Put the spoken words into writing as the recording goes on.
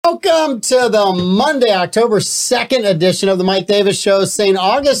Welcome to the Monday, October 2nd edition of the Mike Davis Show, St.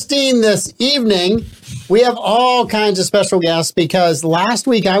 Augustine. This evening, we have all kinds of special guests because last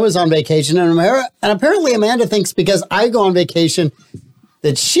week I was on vacation, and apparently Amanda thinks because I go on vacation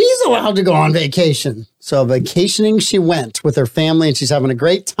that she's allowed to go on vacation. So vacationing she went with her family, and she's having a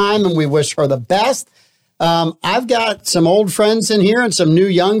great time, and we wish her the best. I've got some old friends in here and some new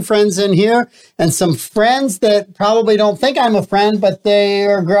young friends in here and some friends that probably don't think I'm a friend, but they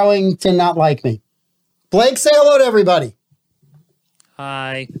are growing to not like me. Blake, say hello to everybody.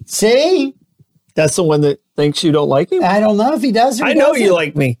 Hi. See? That's the one that thinks you don't like him? I don't know if he does or I know you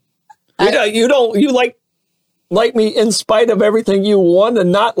like me. You like me in spite of everything you want to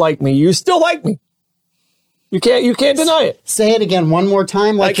not like me. You still like me. You can't deny it. Say it again one more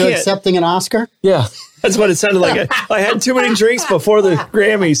time like you're accepting an Oscar. Yeah. That's what it sounded like. I had too many drinks before the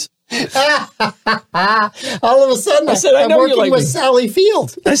Grammys. All of a sudden, I said, I know you like with me. Sally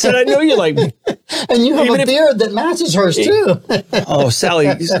Field. I said, I know you like me. And you have a beard that matches hers, too. Oh,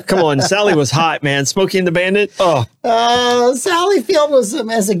 Sally. Come on. Sally was hot, man. Smokey and the Bandit. Oh. Sally Field was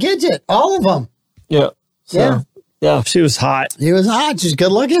as a Gidget. All of them. Yeah. Yeah, she was hot. She was hot. She's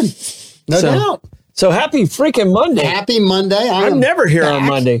good looking. No doubt. So happy freaking Monday. Happy Monday. I'm never here on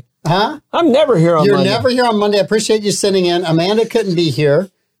Monday. Huh? I'm never here on Monday. You're never here on Monday. I appreciate you sitting in. Amanda couldn't be here.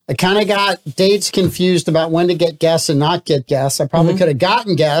 I kind of got dates confused about when to get guests and not get guests. I probably could have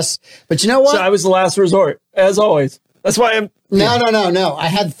gotten guests, but you know what? So I was the last resort, as always. That's why I'm... No. I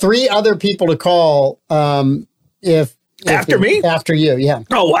had 3 other people to call After me? After you, yeah.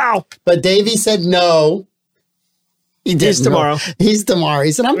 Oh, wow. But Davey said no. He's tomorrow. He's tomorrow.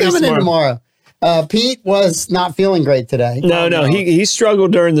 He said, I'm coming in tomorrow. Pete was not feeling great today. No. He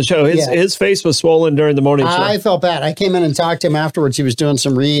struggled during the show. His face was swollen during the morning show. I felt bad. I came in and talked to him afterwards. He was doing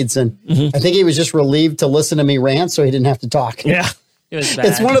some reads, and I think he was just relieved to listen to me rant, so he didn't have to talk. Yeah. It was bad.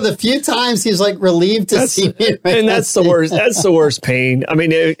 It's one of the few times he's like relieved to see me rant. And that's the worst. That's the worst pain. I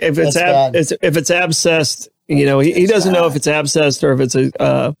mean, if it's abscessed, you know, he doesn't know if it's abscessed or if it's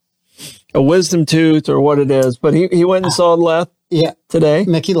a wisdom tooth or what it is. But he went and saw Leth today.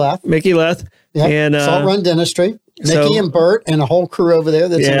 Mickey Leth. Yeah, and Salt Run Dentistry. Mickey and Bert and a whole crew over there.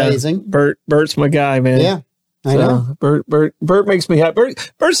 That's amazing. Bert's my guy, man. Yeah, I know. Bert makes me happy.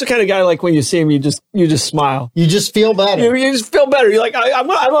 Bert's the kind of guy like when you see him, you just smile. You just feel better. You just feel better. You're like, I'm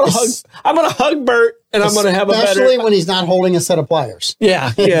gonna hug Bert, and I'm gonna have a better. Especially when he's not holding a set of pliers.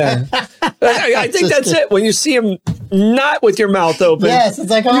 Yeah. I think that's it. When you see him not with your mouth open. Yes, it's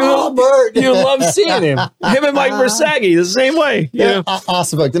like, Bert. You love seeing him. Him and Mike Versaghi, the same way. Yeah,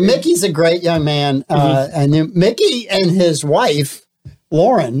 awesome. Mickey's a great young man. And Mickey and his wife,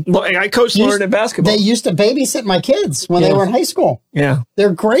 Lauren. I coached Lauren in basketball. They used to babysit my kids when they were in high school. Yeah.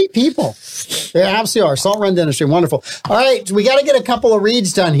 They're great people. They absolutely are. Salt Run Dentistry, wonderful. All right, we got to get a couple of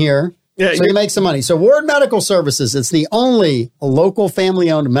reads done here. Yeah, so you make some money. So Ward Medical Services, it's the only local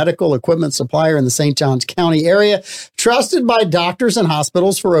family-owned medical equipment supplier in the St. Johns County area, trusted by doctors and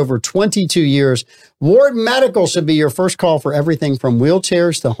hospitals for over 22 years. Ward Medical should be your first call for everything from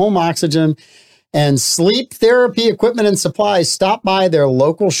wheelchairs to home oxygen and sleep therapy equipment and supplies. Stop by their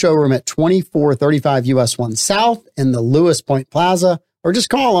local showroom at 2435 US 1 South in the Lewis Point Plaza, or just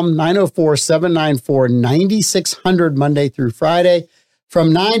call them 904-794-9600 Monday through Friday.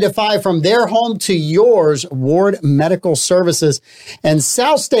 From 9 to 5, from their home to yours, Ward Medical Services. And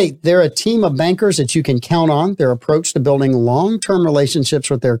South State, they're a team of bankers that you can count on. Their approach to building long-term relationships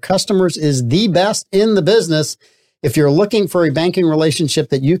with their customers is the best in the business. If you're looking for a banking relationship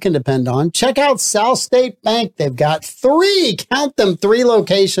that you can depend on, check out South State Bank. They've got 3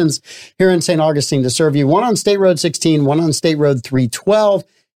 locations here in St. Augustine to serve you. One on State Road 16, one on State Road 312.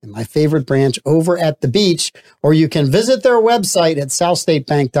 And my favorite branch over at the beach, or you can visit their website at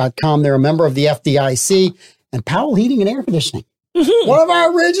southstatebank.com. They're a member of the FDIC and Powell Heating and Air Conditioning. One of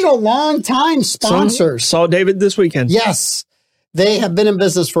our original longtime sponsors. Saw David this weekend. Yes. They have been in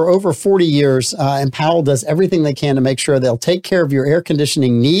business for over 40 years, and Powell does everything they can to make sure they'll take care of your air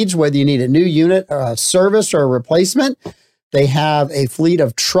conditioning needs, whether you need a new unit, or a service, or a replacement. They have a fleet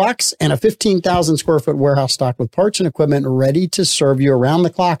of trucks and a 15,000 square foot warehouse stocked with parts and equipment ready to serve you around the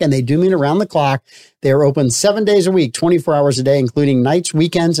clock. And they do mean around the clock. They are open 7 days a week, 24 hours a day, including nights,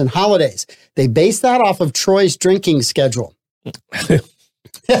 weekends, and holidays. They base that off of Troy's drinking schedule.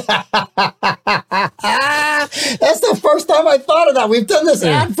 That's the first time I thought of that. We've done this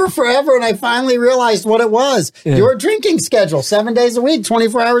ad for forever, and I finally realized what it was. Your drinking schedule, 7 days a week,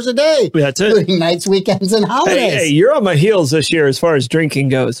 24 hours a day. That's it. Including nights, weekends, and holidays. Hey, you're on my heels this year as far as drinking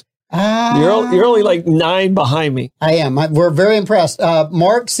goes. You're only like 9 behind me. I am. We're very impressed.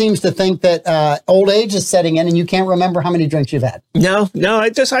 Mark seems to think that old age is setting in and you can't remember how many drinks you've had. No.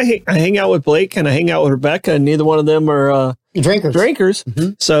 I hang out with Blake and I hang out with Rebecca, and neither one of them are drinkers. Mm-hmm.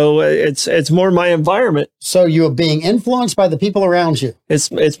 So it's more my environment. So you're being influenced by the people around you.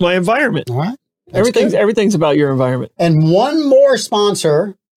 It's my environment. All right. Everything's about your environment. And one more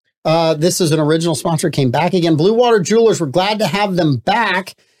sponsor. This is an original sponsor. Came back again. Blue Water Jewelers. We're glad to have them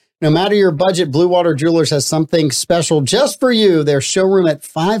back. No matter your budget, Blue Water Jewelers has something special just for you. Their showroom at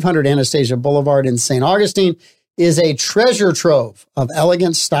 500 Anastasia Boulevard in St. Augustine is a treasure trove of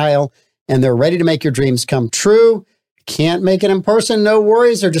elegant style, and they're ready to make your dreams come true. Can't make it in person? No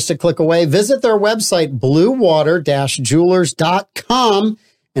worries. They're just a click away. Visit their website, bluewater-jewelers.com,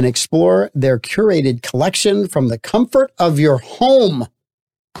 and explore their curated collection from the comfort of your home.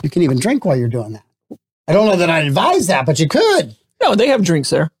 You can even drink while you're doing that. I don't know that I'd advise that, but you could. No, they have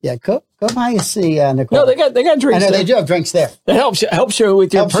drinks there. Yeah, go by and see, Nicole. No, they got drinks there. I know they do have drinks there. That helps you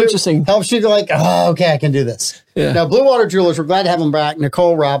with your purchasing. Helps you to like, oh, okay, I can do this. Yeah. Now, Blue Water Jewelers, we're glad to have them back.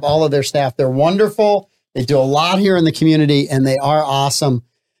 Nicole, Rob, all of their staff, they're wonderful. They do a lot here in the community, and they are awesome.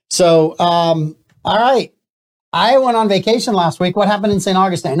 So, all right. I went on vacation last week. What happened in St.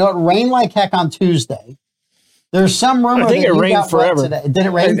 Augustine? I know it rained like heck on Tuesday. There's some rumor I think it rained forever. Today. Did it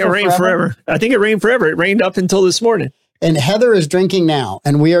rain forever? I think it rained forever. It rained up until this morning. And Heather is drinking now,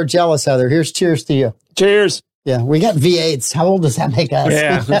 and we are jealous, Heather. Here's cheers to you. Cheers. Yeah, we got V8s. How old does that make us?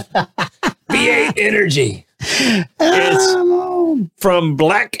 Yeah. V8 Energy. It's from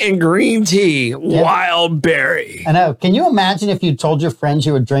black and green tea, wild berry. I know. Can you imagine if you told your friends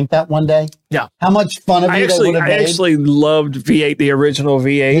you would drink that one day? Yeah. How much fun of you they would have made? I actually loved V8, the original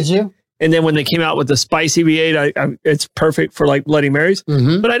V8. Did you? And then when they came out with the spicy V8, it's perfect for like Bloody Marys.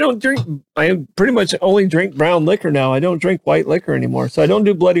 Mm-hmm. But I don't drink. I pretty much only drink brown liquor now. I don't drink white liquor anymore. So I don't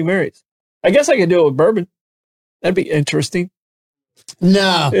do Bloody Marys. I guess I could do it with bourbon. That'd be interesting.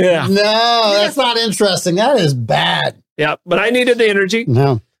 No. Yeah. No, that's not interesting. That is bad. Yeah. But I needed the energy.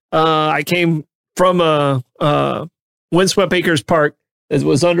 No. I came from Windswept Acres Park. It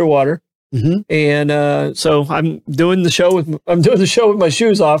was underwater. Mm-hmm. And so I'm doing the show with my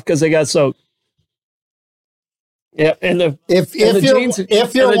shoes off because they got soaked. Yeah, and if you're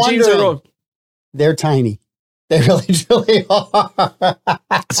wondering, they're tiny. They really truly are.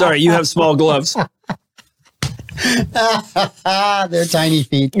 Sorry, you have small gloves. They're tiny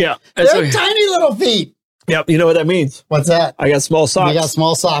feet. Yeah, they're tiny little feet. Yep, you know what that means. What's that? I got small socks. You got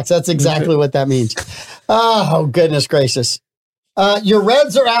small socks. That's exactly what that means. Oh goodness gracious! Your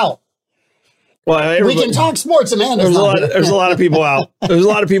Reds are out. Well, we can talk sports, Amanda. There's a lot of people out. There's a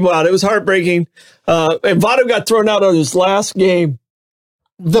lot of people out. It was heartbreaking. And Votto got thrown out on his last game.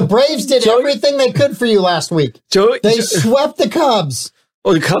 The Braves did everything they could for you last week. They swept the Cubs.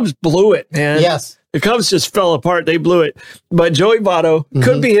 Oh, the Cubs blew it, man. Yes. The Cubs just fell apart. They blew it. But Joey Votto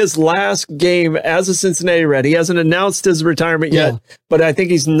could be his last game as a Cincinnati Red. He hasn't announced his retirement yet, but I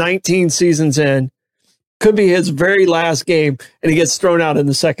think he's 19 seasons in. Could be his very last game, and he gets thrown out in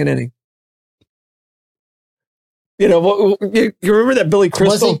the second inning. You know, you remember that Billy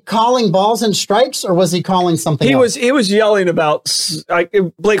Crystal? Was he calling balls and strikes, or was he calling something else? He was yelling about,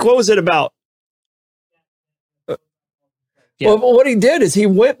 Blake, what was it about? Well, what he did is he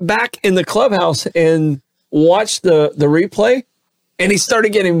went back in the clubhouse and watched the replay, and he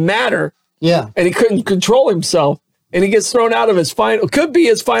started getting madder. Yeah. And he couldn't control himself, and he gets thrown out of his could be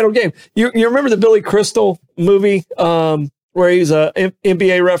his final game. You remember the Billy Crystal movie where he's a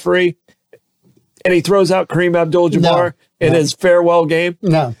NBA referee? And he throws out Kareem Abdul-Jabbar in his farewell game.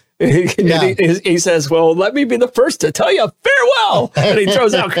 No. He says, well, let me be the first to tell you farewell. And he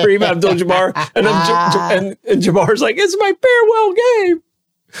throws out Kareem Abdul-Jabbar. And then and Jabbar's like, it's my farewell game.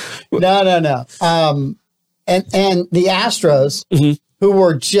 No. And the Astros, who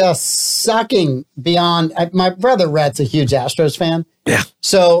were just sucking beyond. My brother Rhett's a huge Astros fan. Yeah.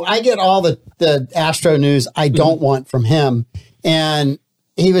 So I get all the Astro news I don't want from him. And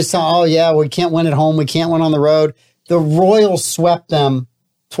he was saying, oh, yeah, we can't win at home. We can't win on the road. The Royals swept them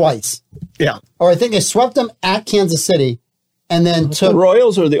twice. Yeah. Or I think they swept them at Kansas City and then took the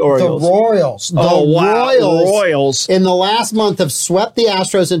Royals or the Orioles? The Royals. Royals in the last month have swept the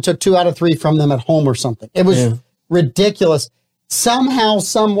Astros and took 2 out of 3 from them at home or something. It was ridiculous. Somehow,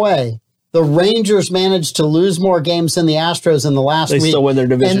 some way, the Rangers managed to lose more games than the Astros in the last week. They still win their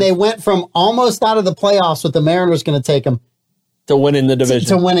division. And they went from almost out of the playoffs with the Mariners going to take them to winning the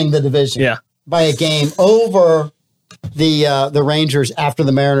division. To winning the division. Yeah. By a game over the Rangers after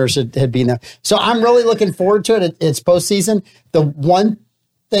the Mariners had been there. So I'm really looking forward to it. It's postseason. The one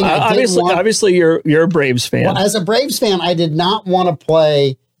thing obviously you're a Braves fan. Well, as a Braves fan, I did not want to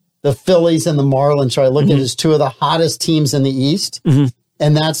play the Phillies and the Marlins, so I look at it as two of the hottest teams in the East.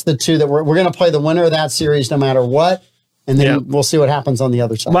 And that's the two that we're going to play the winner of that series no matter what. And then we'll see what happens on the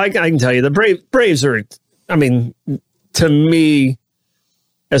other side. Mike, I can tell you, the Braves are, I mean, to me,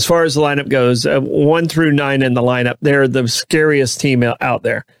 as far as the lineup goes, 1 through 9 in the lineup, they're the scariest team out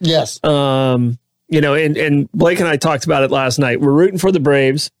there. Yes. You know, and Blake and I talked about it last night. We're rooting for the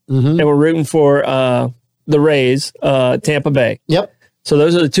Braves, and we're rooting for the Rays, Tampa Bay. Yep. So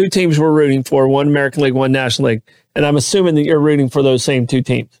those are the two teams we're rooting for, one American League, one National League. And I'm assuming that you're rooting for those same two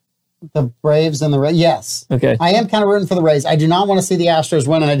teams. The Braves and the Rays. Yes. Okay. I am kind of rooting for the Rays. I do not want to see the Astros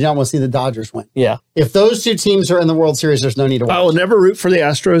win, and I do not want to see the Dodgers win. Yeah. If those two teams are in the World Series, there's no need to watch. I will never root for the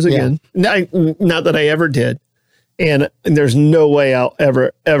Astros again. Not that I ever did. And there's no way I'll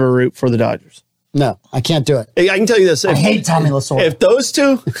ever root for the Dodgers. No, I can't do it. I can tell you this. I hate Tommy Lasorda. If those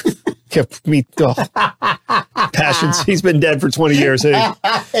two, passions, he's been dead for 20 years.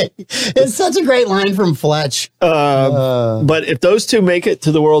 It's such a great line from Fletch. But if those two make it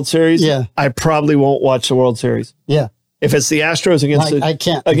to the World Series, I probably won't watch the World Series. Yeah. If it's the Astros against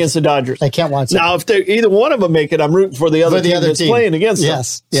the Dodgers. I can't watch it. Now, if either one of them make it, I'm rooting for the other team that's playing against them.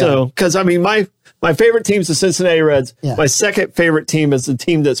 Yes. So, because, I mean, my favorite team's the Cincinnati Reds. Yeah. My second favorite team is the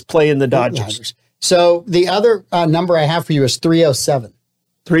team that's playing the Dodgers. So the other number I have for you is 307.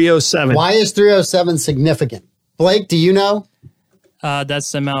 307. Why is 307 significant? Blake, do you know?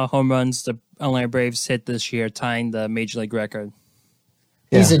 That's the amount of home runs the Atlanta Braves hit this year, tying the Major League record.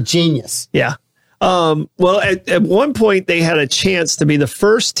 He's a genius. Yeah. Well, at one point, they had a chance to be the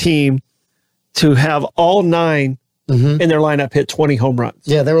first team to have all 9 in their lineup hit 20 home runs.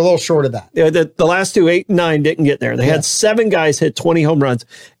 Yeah, they were a little short of that. The last two, 8 and 9, didn't get there. They had 7 guys hit 20 home runs.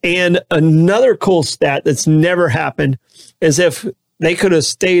 And another cool stat that's never happened is if they could have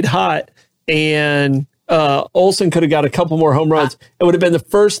stayed hot and Olsen could have got a couple more home runs, it would have been the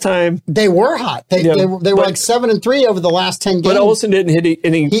first time. They were hot. They were like 7-3 over the last 10 games. But Olsen didn't hit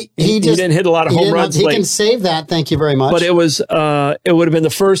any. He didn't hit a lot of home runs. He can save that. Thank you very much. But it would have been the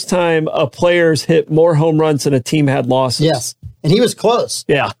first time a player's hit more home runs than a team had losses. Yes. And he was close.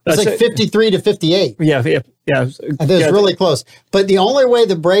 Yeah. It's like 53 to 58. Yeah. It was really close. But the only way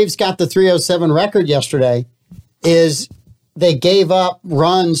the Braves got the 307 record yesterday is they gave up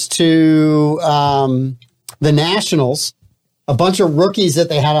runs to the Nationals, a bunch of rookies that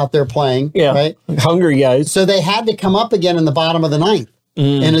they had out there playing. Yeah. Right? Hungry guys. So they had to come up again in the bottom of the 9th.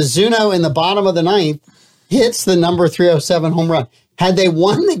 And Azuno in the bottom of the 9th hits the number 307 home run. Had they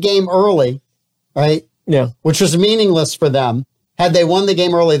won the game early, right? Yeah. Which was meaningless for them. Had they won the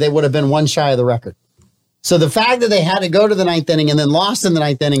game early, they would have been one shy of the record. So the fact that they had to go to the 9th inning and then lost in the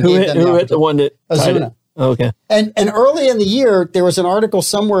 9th inning who hit the one that Azuno. Oh, okay. And early in the year, there was an article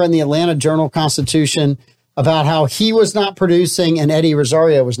somewhere in the Atlanta Journal-Constitution about how he was not producing and Eddie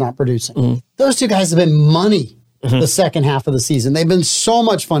Rosario was not producing. Those two guys have been money the second half of the season. They've been so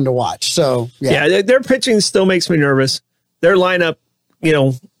much fun to watch. So, yeah, their pitching still makes me nervous. Their lineup,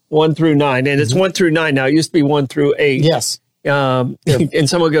 1 through 9, and it's 1 through 9 now. It used to be 1 through 8. Yes. And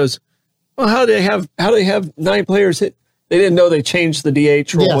someone goes, well, how do they have 9 players hit? They didn't know they changed the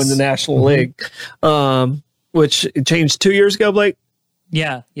DH rule in the National League, which changed 2 years ago, Blake.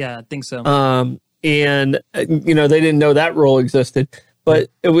 Yeah, I think so. And they didn't know that rule existed, but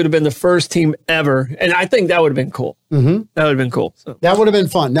it would have been the first team ever, and I think that would have been cool. That would have been cool. So. That would have been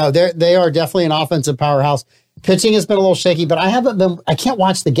fun. No, they are definitely an offensive powerhouse. Pitching has been a little shaky, but I can't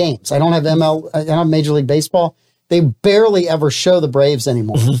watch the games. I don't have I don't have Major League Baseball. They barely ever show the Braves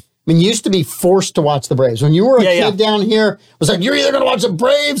anymore. I mean, you used to be forced to watch the Braves. When you were a kid down here, it was like, you're either going to watch the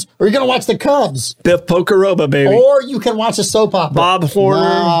Braves or you're going to watch the Cubs. Biff Pokeroba, baby. Or you can watch a soap opera. Bob Horner.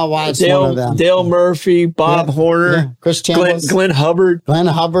 No, watch one of them. Dale Murphy, Bob Horner. Chris Chambliss. Glenn Hubbard.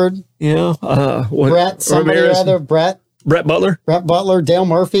 Brett, somebody or other. Brett Butler. Brett Butler, Dale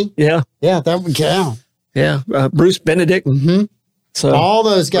Murphy. Yeah. Yeah, that would count. Yeah. Bruce Benedict. So all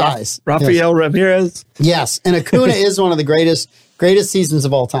those guys. Rafael Ramirez. Yes. And Acuna is one of the greatest seasons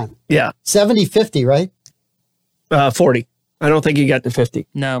of all time. Yeah. 70-50, right? 40. I don't think he got to 50.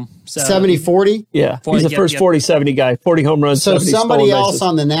 No. 70-40? Yeah. He's the first 40-70 guy. 40 home runs, so 70 somebody else bases.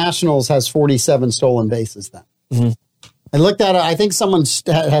 on the Nationals has 47 stolen bases then. I looked at it. I think someone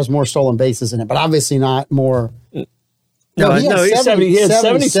has more stolen bases in it, but obviously not more. No, he had 70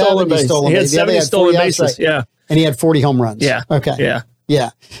 stolen bases. He had 70 stolen bases. Yeah. And he had 40 home runs. Yeah. Okay. Yeah.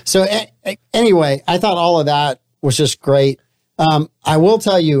 So anyway, I thought all of that was just great. I will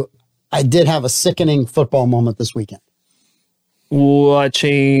tell you, I did have a sickening football moment this weekend.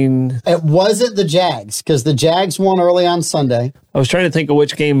 watching. It wasn't the Jags because the Jags won early on Sunday. I was trying to think of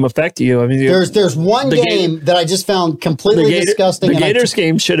which game affected you. I mean, there's one game that I just found completely disgusting. The Gators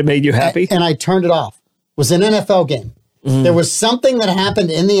game should have made you happy. And I turned it off. It was an NFL game. Mm-hmm. There was something that happened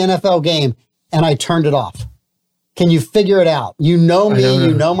in the NFL game, and I turned it off. Can you figure it out? You know me.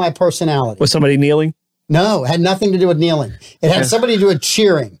 You know my personality. Was somebody kneeling? No, it had nothing to do with kneeling. It had somebody to do with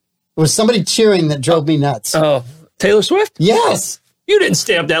cheering. It was somebody cheering that drove me nuts. Oh, Taylor Swift? Yes. You didn't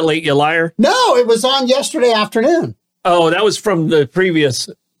stay up that late, you liar. No, it was on yesterday afternoon. Oh, that was from the previous.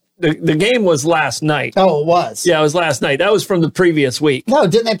 The game was last night. Oh, it was? Yeah, it was last night. That was from the previous week. No,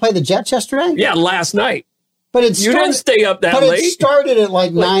 didn't they play the Jets yesterday? Yeah, last night. But you didn't stay up that late. But it started at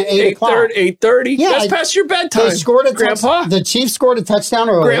like 8 o'clock. 8:30? Yeah, that's past your bedtime. They scored a Grandpa? The Chiefs scored a touchdown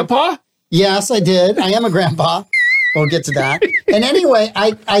early. Grandpa? Yes, I did. I am a grandpa. We'll get to that. And anyway,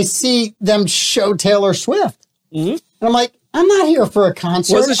 I see them show Taylor Swift. Mm-hmm. And I'm like, I'm not here for a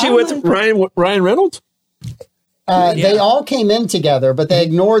concert. Wasn't she with Ryan Reynolds? They all came in together, but they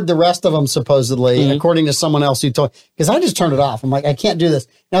ignored the rest of them, supposedly, according to someone else who told. Because I just turned it off. I'm like, I can't do this.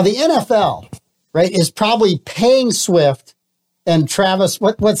 Now, the NFL, right, is probably paying Swift and Travis,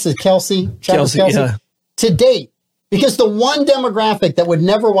 what's it, Kelsey? Travis Kelsey? Yeah. To date. Because the one demographic that would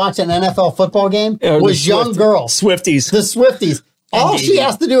never watch an NFL football game was young girls. Swifties. The Swifties. All she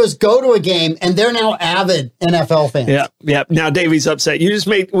has to do is go to a game, and they're now avid NFL fans. Yeah. Now Davey's upset.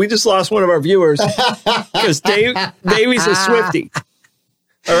 We just lost one of our viewers because Davey's a Swiftie.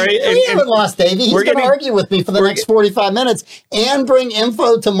 All right, we haven't lost Davey. He's going to argue with me for the next 45 minutes and bring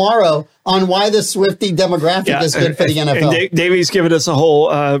info tomorrow on why the Swiftie demographic is good for the NFL. And Davey's given us a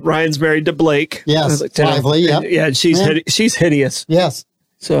whole. Ryan's married to Blake. Yes, lively. Yep. Yeah, she's hideous. Yes.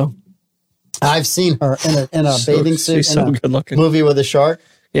 So. I've seen her in a bathing suit. She's so good looking. Movie with a shark.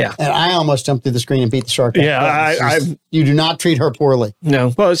 Yeah. And I almost jumped through the screen and beat the shark. Yeah. You do not treat her poorly.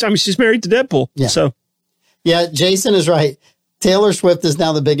 No. Well, I mean, she's married to Deadpool. Yeah. So. Yeah, Jason is right. Taylor Swift is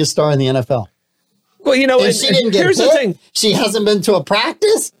now the biggest star in the NFL. Well, you know, and she didn't get here's hit. The thing. She hasn't been to a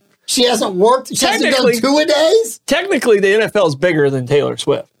practice. She hasn't worked. She hasn't done 2-a-days. Technically, the NFL is bigger than Taylor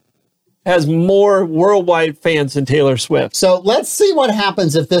Swift. Has more worldwide fans than Taylor Swift. So let's see what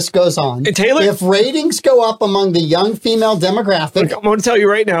happens if this goes on. And Taylor, if ratings go up among the young female demographic. I'm going to tell you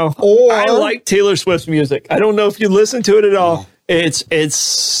right now, I like Taylor Swift's music. I don't know if you listen to it at all. It's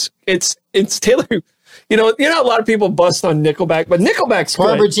Taylor. You know, a lot of people bust on Nickelback, but Nickelback's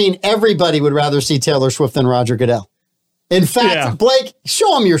Barbara good. Jean, everybody would rather see Taylor Swift than Roger Goodell. In fact, Blake,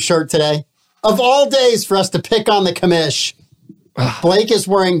 show him your shirt today. Of all days for us to pick on the commish, Blake is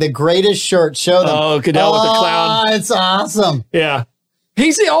wearing the greatest shirt. Show them. Oh, Goodell with the clown. It's awesome. Yeah.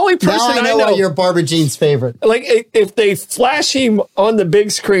 He's the only person I know. Why you're Barbara Jean's favorite. Like, if they flash him on the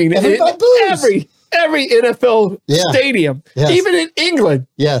big screen, every NFL stadium, even in England,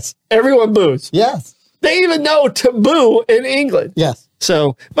 everyone boos. Yes. They even know to boo in England. Yes.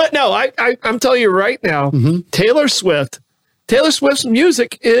 So, but no, I'm telling you right now, Taylor Swift's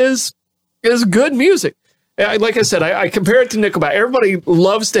music is good music. Like I said, I compare it to Nickelback. Everybody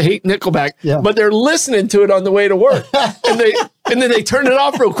loves to hate Nickelback, but they're listening to it on the way to work, and then they turn it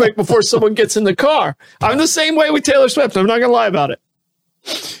off real quick before someone gets in the car. I'm the same way with Taylor Swift. I'm not going to lie about it.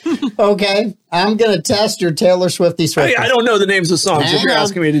 Okay, I'm going to test your Taylor Swiftie. I don't know the names of songs if you're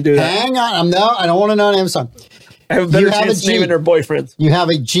asking me to do that. Hang on. I don't want to know the name of song. I have a better chance naming their boyfriends. You have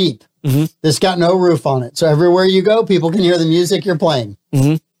a Jeep that's got no roof on it. So everywhere you go, people can hear the music you're playing.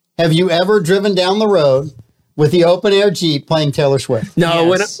 Have you ever driven down the road with the open air Jeep playing Taylor Swift? No,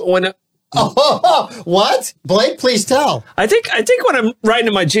 when what? Blake, please tell. I think when I'm riding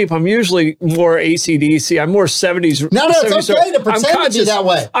in my Jeep, I'm usually more AC/DC. I'm more 70s. No, it's okay to pretend to be that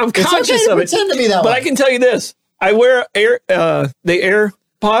way. I'm conscious of it. Pretend to be that way. But I can tell you this: I wear the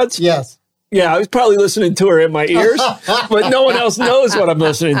AirPods. Yes. Yeah, I was probably listening to her in my ears, but no one else knows what I'm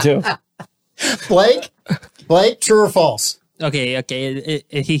listening to. Blake, true or false? Okay.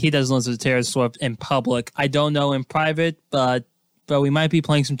 He doesn't listen to Taylor Swift in public. I don't know in private, but we might be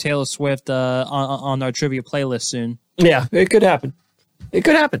playing some Taylor Swift on our trivia playlist soon. Yeah, it could happen.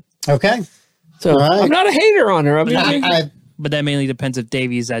 Okay. So I'm not a hater on her. But that mainly depends if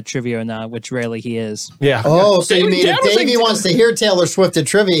Davey's at trivia or not, which rarely he is. Yeah. Oh, so you mean if Davey wants to hear Taylor Swift at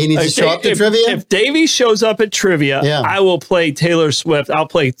trivia, he needs to show up to trivia? If Davey shows up at trivia, I will play Taylor Swift. I'll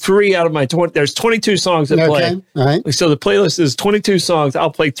play 3 out of my 20. There's 22 songs that play. All right. So the playlist is 22 songs. I'll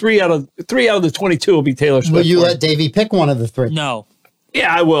play 3 out of the 22 will be Taylor Swift. Will you let Davey pick one of the 3? No.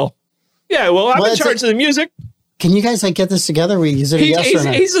 Yeah, I will. I'm in charge of the music. Can you guys get this together? Is it a yes or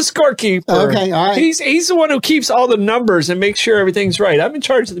no? He's a scorekeeper. Okay, all right. He's the one who keeps all the numbers and makes sure everything's right. I'm in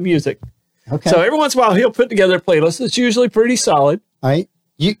charge of the music. Okay. So every once in a while, he'll put together a playlist. It's usually pretty solid. All right.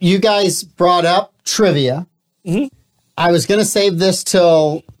 You guys brought up trivia. Mm-hmm. I was going to save this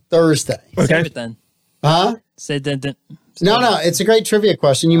till Thursday. Okay. Save it then. Huh? Say then. No, it's a great trivia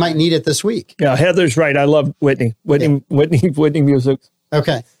question. You might need it this week. Yeah, Heather's right. I love Whitney music.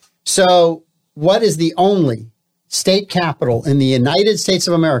 Okay. So what is the only state capital in the United States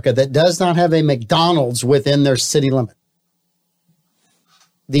of America that does not have a McDonald's within their city limit?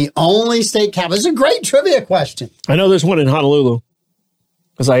 The only state capital. It's a great trivia question. I know there's one in Honolulu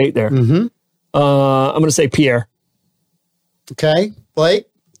because I ate there. Mm-hmm. I'm going to say Pierre. Okay. Blake?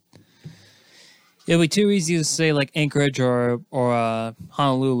 It'll be too easy to say like Anchorage or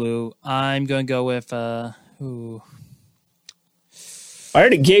Honolulu. I'm going to go with I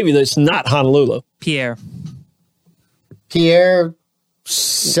already gave you this. Not Honolulu. Pierre,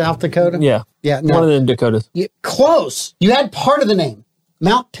 South Dakota? Yeah. Yeah. No. One of the Dakotas. Close. You had part of the name.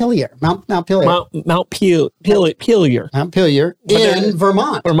 Mount Pillier. Mount Pillier. Mount Pillier. Mount Pillier in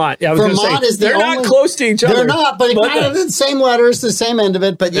Vermont. Vermont. Yeah, I was Vermont say, is they're not close to each other. They're not, but kind of the same letters, the same end of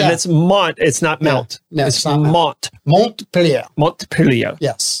it. But yeah, and it's Mont. It's not Mount. No, it's not Mont. Montpelier. Montpelier.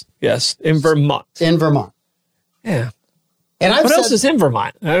 Yes, in Vermont. In Vermont. Yeah. And what else is in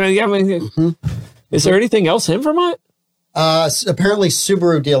Vermont? Is there anything else in Vermont? Apparently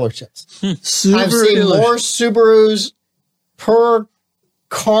Subaru dealerships. I've Subaru seen more Subarus per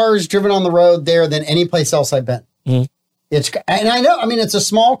cars driven on the road there than any place else I've been. Mm. And I know, it's a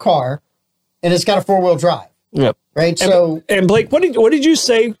small car and it's got a 4-wheel drive. Yep. Right. And Blake, what did you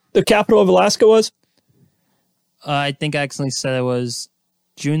say the capital of Alaska was? I think I accidentally said it was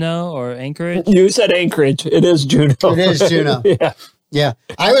Juneau or Anchorage. You said Anchorage. It is Juneau. It is Juneau. Yeah. Yeah.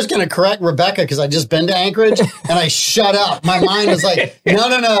 I was going to correct Rebecca because I just been to Anchorage and I shut up. My mind was like,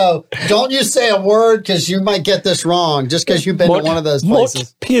 no. Don't you say a word because you might get this wrong just because you've been to one of those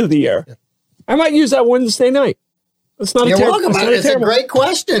places. Montpelier. I might use that Wednesday night. It's not You're a welcome. It's a great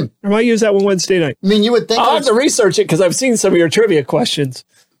question. I might use that one Wednesday night. You would think I'll have to research it because I've seen some of your trivia questions.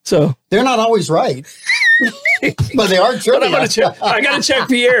 So they're not always right, but they are trivia. But I got to check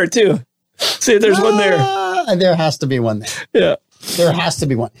Pierre too. See if there's one there. There has to be one there. Yeah. There has to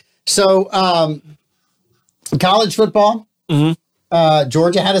be one. So, college football,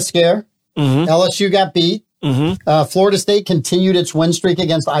 Georgia had a scare. LSU got beat. Florida State continued its win streak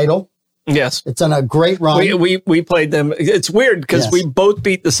against Idle. Yes. It's on a great run. We played them. It's weird because we both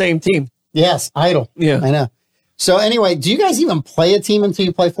beat the same team. Yes, Idle. Yeah. I know. So anyway, do you guys even play a team until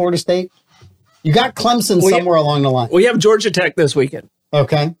you play Florida State? You got Clemson somewhere along the line. We have Georgia Tech this weekend.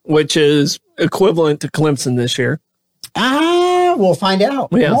 Okay. Which is equivalent to Clemson this year. We'll find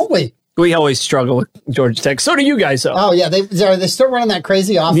out, won't we? We always struggle with Georgia Tech. So do you guys, though. Oh, yeah. Are they still running that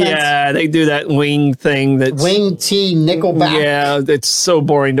crazy offense? Yeah, they do that wing thing. That's wing T nickelback. Yeah, it's so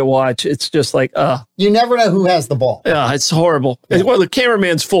boring to watch. It's just like, you never know who has the ball. Yeah, it's horrible. Yeah. Well, the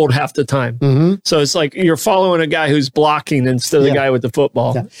cameraman's fooled half the time. So it's like you're following a guy who's blocking instead of the guy with the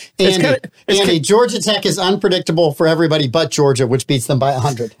football. Yeah. Andy, Georgia Tech is unpredictable for everybody but Georgia, which beats them by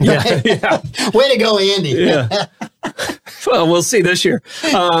 100. Yeah. Way to go, Andy. Yeah. Well, we'll see this year.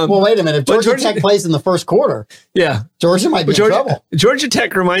 Well, wait a minute. If Georgia Tech plays in the first quarter, Georgia might be in trouble. Georgia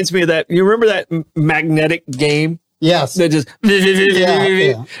Tech reminds me of that. You remember that magnetic game? Yes. That just,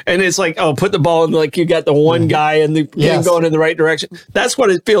 and it's like, put the ball in, like you got the one guy and the game going in the right direction. That's what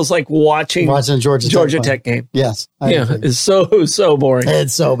it feels like watching Georgia Tech game. Yes. It's so boring.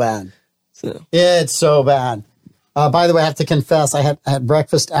 It's so bad. It's so bad. By the way, I have to confess, I had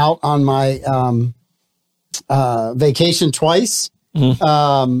breakfast out on my vacation twice.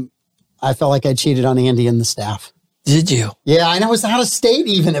 I felt like I cheated on Andy and the staff. Did you? Yeah, and I was out of state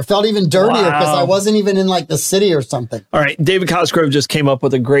even. It felt even dirtier because I wasn't even in like the city or something. All right. David Cosgrove just came up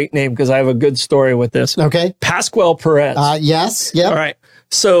with a great name because I have a good story with this. Okay. Pascual Perez. Yes. Yep. All right.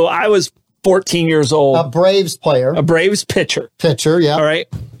 So I was 14 years old. A Braves player. A Braves pitcher. Yeah. All right.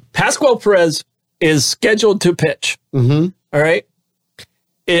 Pascual Perez is scheduled to pitch. All right.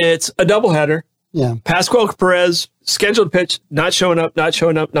 It's a doubleheader. Yeah. Pascual Perez, scheduled pitch, not showing up.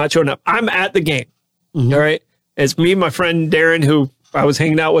 I'm at the game. All right. It's me, my friend Darren, who I was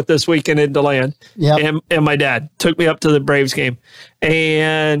hanging out with this weekend in DeLand, and my dad took me up to the Braves game.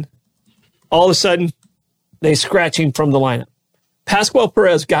 And all of a sudden, they scratch him from the lineup. Pascual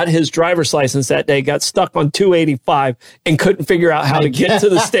Perez got his driver's license that day, got stuck on 285, and couldn't figure out how to get to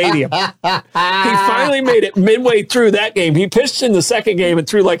the stadium. He finally made it midway through that game. He pitched in the second game and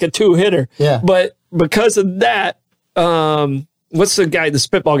threw like a 2-hitter. Yeah. But because of that, what's the guy, the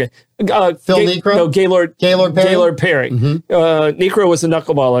spitball guy? Phil Necro? No, Gaylord Perry. Necro was the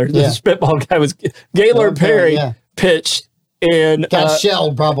knuckleballer. The spitball guy was Gaylord Perry pitched and got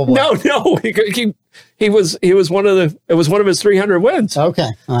shelled probably. No, he was one of his 300 wins. Okay,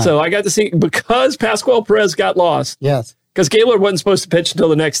 right. So I got to see, because Pascual Perez got lost. Yes, because Gaylord wasn't supposed to pitch until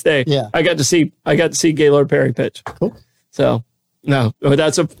the next day. Yeah, I got to see Gaylord Perry pitch. Cool. So no,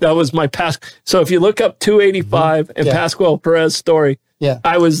 that was my past. So if you look up 285 and Pascual Perez story,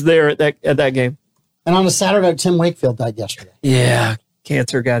 I was there at that game. And on a Saturday, Tim Wakefield died yesterday. Yeah,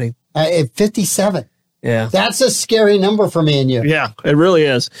 cancer got him at 57. Yeah, that's a scary number for me and you. Yeah, it really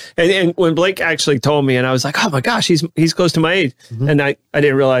is. And when Blake actually told me, and I was like, oh my gosh, he's close to my age, and I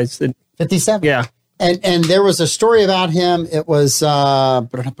didn't realize that 57. Yeah, and there was a story about him. It was they were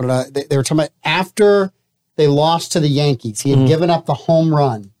talking about after they lost to the Yankees, he had given up the home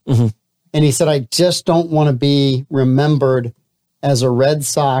run, and he said, I just don't want to be remembered as a Red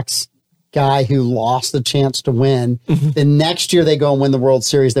Sox guy who lost the chance to win. The next year they go and win the World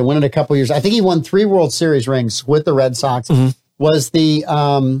Series. They win it a couple years. I think he won 3 World Series rings with the Red Sox. Was the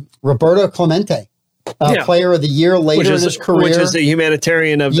Roberto Clemente player of the year later in his career. Which is the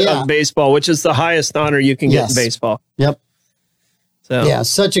humanitarian of baseball, which is the highest honor you can get in baseball. Yep. So yeah,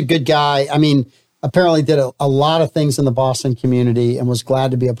 such a good guy. I mean, apparently did a lot of things in the Boston community and was glad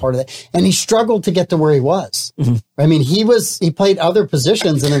to be a part of that. And he struggled to get to where he was. I mean, he played other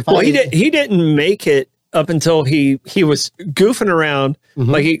positions and then finally he didn't make it up until he was goofing around.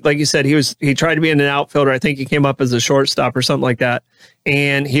 Like you said, he tried to be an outfielder. I think he came up as a shortstop or something like that.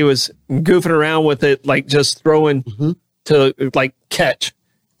 And he was goofing around with it, like just throwing to like catch.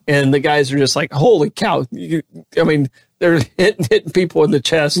 And the guys are just like, holy cow. I mean, they're hitting people in the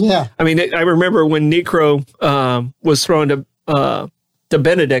chest. Yeah. I mean, I remember when Necro was thrown to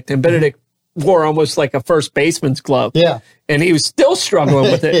Benedict, and Benedict wore almost like a first baseman's glove. Yeah. And he was still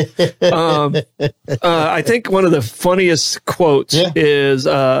struggling with it. I think one of the funniest quotes is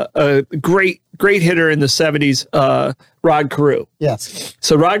a great hitter in the 70s, Rod Carew. Yes.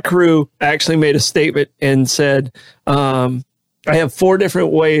 So Rod Carew actually made a statement and said, I have 4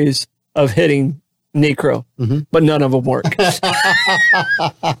 different ways of hitting Necro, but none of them work. That's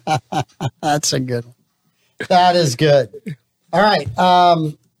a good one. That is good. All right.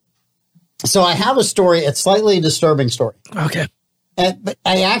 So I have a story. It's slightly a disturbing story. Okay. But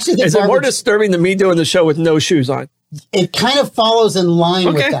I actually think is it more disturbing than me doing the show with no shoes on? It kind of follows in line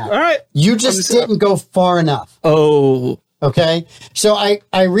with that. All right. You just didn't go far enough. Oh. Okay. So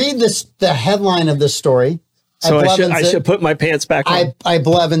I read the headline of this story. So I should put my pants back on. I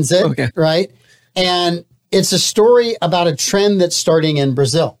Blevins it. Okay. Right. And it's a story about a trend that's starting in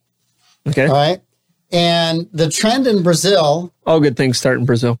Brazil. Okay. All right. And the trend in Brazil. All good things start in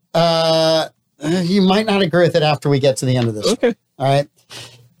Brazil. You might not agree with it after we get to the end of this. Okay. All right.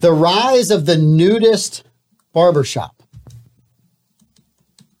 The rise of the nudist barbershop.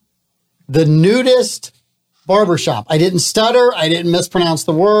 The nudist barbershop. I didn't stutter. I didn't mispronounce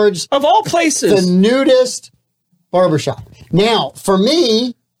the words. Of all places. The nudist barbershop. Now, for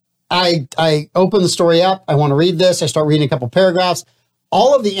me, I open the story up. I want to read this. I start reading a couple paragraphs.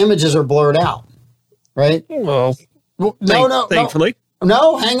 All of the images are blurred out, right? Well, thankfully.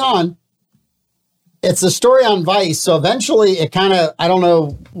 No, hang on. It's a story on Vice. So eventually it kind of, I don't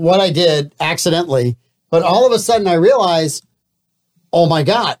know what I did accidentally, but all of a sudden I realized, oh my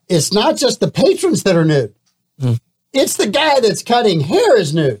God, it's not just the patrons that are nude. It's the guy that's cutting hair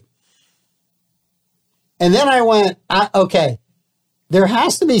is nude. And then I went, okay, there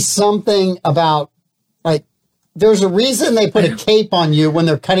has to be something about, like, there's a reason they put a cape on you when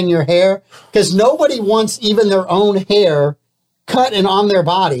they're cutting your hair, because nobody wants even their own hair cut and on their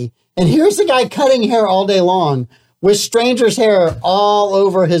body. And here's the guy cutting hair all day long with strangers' hair all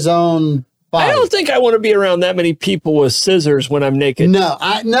over his own body. I don't think I want to be around that many people with scissors when I'm naked. No.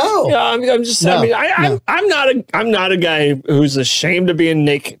 Yeah, I'm just. No, I mean, I'm not a guy who's ashamed of being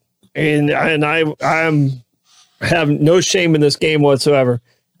naked, and I have no shame in this game whatsoever.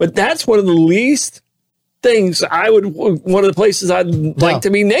 But that's one of the least things one of the places I'd like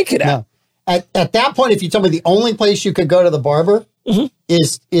to be naked at. At that point, if you told me the only place you could go to the barber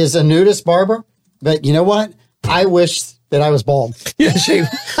is a nudist barber, but you know what? I wish that I was bald. Yeah, shave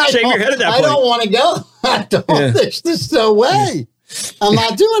your head at that point. I don't want to go. There's just no way. I'm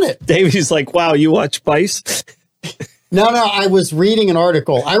not doing it. Davey's like, wow, you watch Vice? No, I was reading an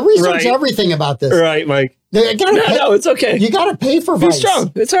article. I research everything about this. Right, Mike. No, it's okay. You got to pay for Vice. Be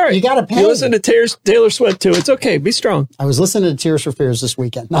strong. It's all right. You got to pay. You listen to Taylor Swift too. It's okay. Be strong. I was listening to Tears for Fears this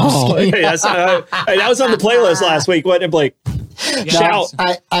weekend. No, okay, that was on the playlist last week, wasn't it, Blake? Shout.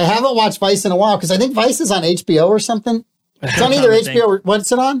 I haven't watched Vice in a while because I think Vice is on HBO or something. It's on either HBO or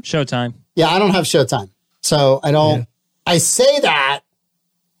what's it on? Showtime. Yeah, I don't have Showtime. So I don't. Yeah. I say that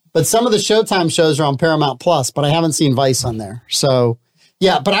But some of the Showtime shows are on Paramount Plus, but I haven't seen Vice on there. So,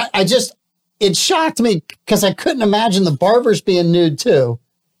 yeah, but it shocked me because I couldn't imagine the barbers being nude too.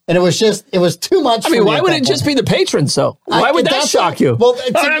 And it was too much. I mean, why would it just be the patrons, though? Why would that shock you? Well,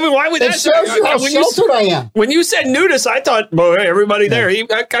 why would that shock you? How sheltered I am. When you said nudist, I thought, well, everybody there.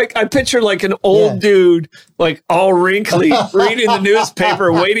 I picture like an old dude, like all wrinkly, reading the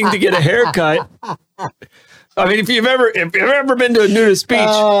newspaper, waiting to get a haircut. I mean, if you've ever been to a nudist beach,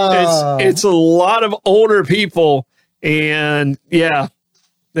 it's a lot of older people, and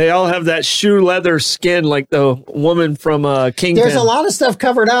they all have that shoe leather skin like the woman from Kingpin. There's a lot of stuff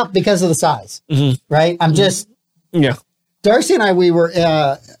covered up because of the size, right? I'm just Darcy and I we went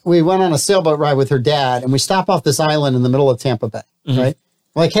on a sailboat ride with her dad, and we stop off this island in the middle of Tampa Bay, right?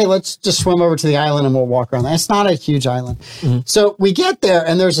 Like, hey, let's just swim over to the island and we'll walk around. It's not a huge island. So we get there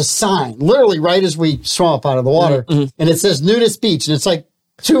and there's a sign, literally right as we swim up out of the water, and it says nudist beach, and it's like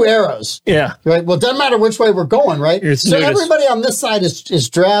 2 arrows. Yeah. Right. Well, it doesn't matter which way we're going, right? So everybody on this side is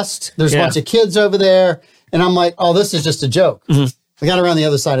dressed. There's a bunch of kids over there. And I'm like, oh, this is just a joke. We got around the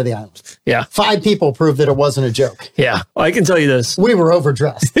other side of the island. Yeah. 5 people proved that it wasn't a joke. Yeah. Well, I can tell you this. We were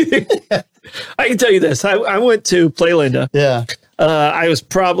overdressed. I can tell you this. I went to Playlinda. Yeah. I was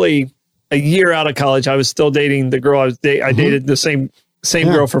probably a year out of college. I was still dating the girl I dated the same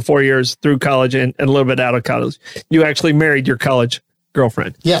girl for 4 years through college and a little bit out of college. You actually married your college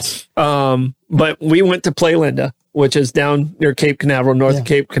girlfriend. Yes. But we went to Playlinda, which is down near Cape Canaveral, north of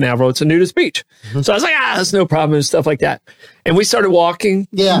Cape Canaveral. It's a nudist beach. So I was like, that's no problem and stuff like that. And we started walking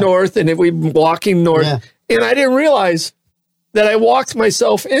north, and we walking north. And I didn't realize that I walked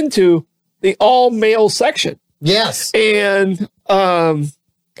myself into the all-male section. Yes. And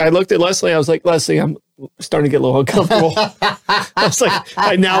I looked at Leslie. I was like, Leslie, I'm starting to get a little uncomfortable. I was like,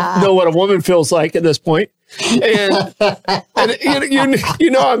 I now know what a woman feels like at this point. And you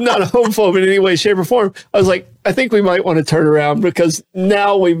know, I'm not a homophobe in any way, shape, or form. I was like, I think we might want to turn around because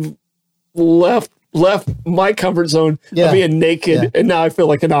now we've left my comfort zone of being naked, and now I feel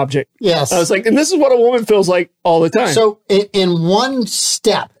like an object. Yes. I was like, and this is what a woman feels like all the time. So in one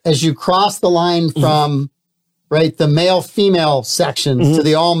step, as you cross the line from the male-female sections to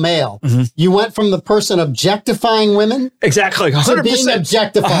the all-male, you went from the person objectifying women exactly 100%, to being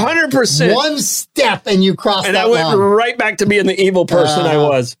objectified. 100%. One step, and you crossed that line. And I went right back to being the evil person I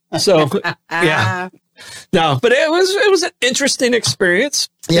was. So, yeah. No, but it was an interesting experience.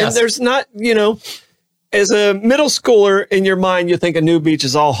 Yes. And there's not, as a middle schooler in your mind, you think a nude beach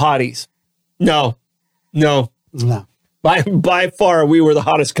is all hotties. No. By far, we were the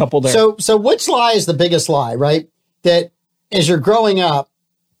hottest couple there. So which lie is the biggest lie, right? That as you're growing up,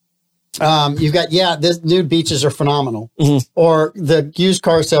 you've got, this nude beaches are phenomenal. Or the used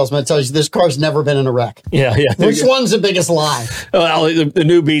car salesman tells you this car's never been in a wreck. Yeah. Which one's the biggest lie? Well, the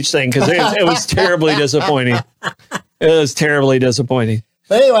nude beach thing, because it was terribly disappointing. It was terribly disappointing.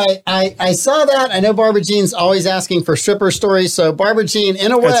 But anyway, I saw that. I know Barbara Jean's always asking for stripper stories. So Barbara Jean,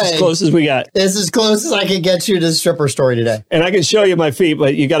 in a way, that's as close as we got. It's as close as I could get you to the stripper story today. And I can show you my feet,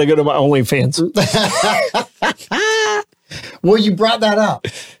 but you got to go to my OnlyFans. Well, you brought that up.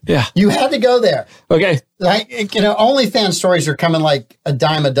 Yeah. You had to go there. Okay. OnlyFans stories are coming like a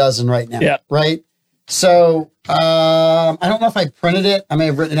dime a dozen right now. Yeah. Right. So I don't know if I printed it. I may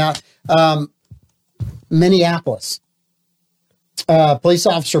have written it out. Minneapolis. Police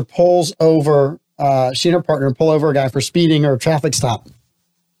officer pulls over, she and her partner pull over a guy for speeding or a traffic stop.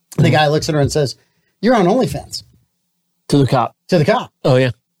 The guy looks at her and says, "You're on OnlyFans." To the cop. Oh,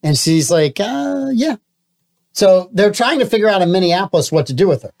 yeah. And she's like, yeah. So they're trying to figure out in Minneapolis what to do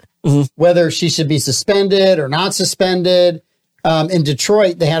with her, whether she should be suspended or not suspended. In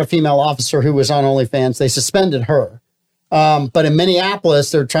Detroit, they had a female officer who was on OnlyFans. They suspended her. But in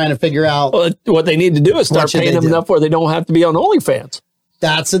Minneapolis, they're trying to figure out what they need to do is start paying them enough where they don't have to be on OnlyFans.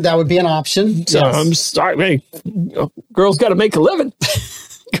 That would be an option. So yes. I'm sorry, hey, girls got to make a living.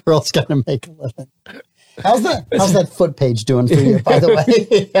 Girls got to make a living. How's that foot page doing for you, by the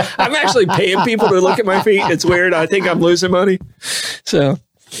way? I'm actually paying people to look at my feet. It's weird. I think I'm losing money. So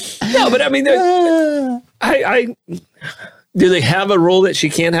no, but I mean, I do they have a rule that she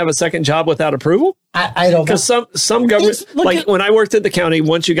can't have a second job without approval? I don't know. Because some government, when I worked at the county,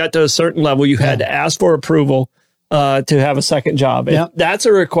 once you got to a certain level, you had to ask for approval to have a second job. If that's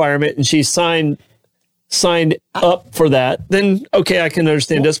a requirement and she signed up for that, then okay, I can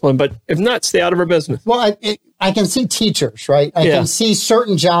understand discipline. But if not, stay out of her business. Well, I can see teachers, right? I can see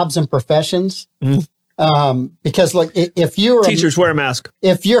certain jobs and professions. Because if you're teachers wear a mask.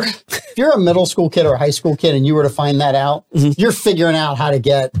 If you're a middle school kid or a high school kid and you were to find that out, you're figuring out how to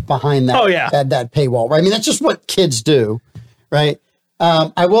get behind that that paywall, right? I mean, that's just what kids do, right?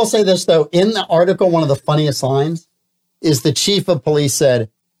 I will say this, though. In the article, one of the funniest lines is the chief of police said,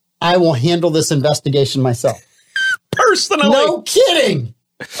 I will handle this investigation myself. Personally. No kidding.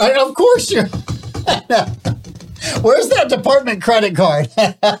 Of course you're. Where's that department credit card?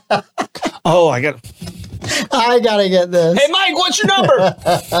 Oh, I got to get this. Hey, Mike, what's your number?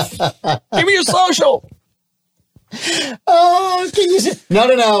 Give me your social. Oh, can you see?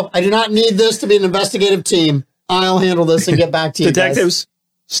 No. I do not need this to be an investigative team. I'll handle this and get back to you. Detectives,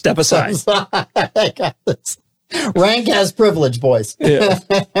 step aside. I got this. Rank has privilege, boys. Yeah.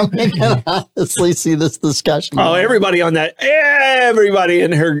 We can honestly see this discussion. Oh, everybody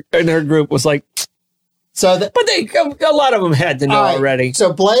in her group was like, but a lot of them had to know already.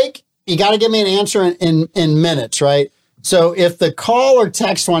 So Blake, you got to give me an answer in minutes, right? So if the call or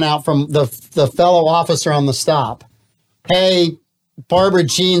text went out from the fellow officer on the stop, hey, Barbara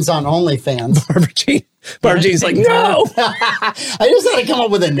Jean's on OnlyFans. Barbara Jean's like, no. I just had to come up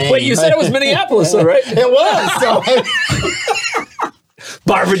with a name. Wait, you said it was Minneapolis, though, right? It was. So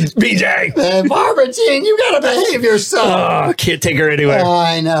Barbara BJ. Barbara Jean, you got to behave yourself. Oh, can't take her anywhere.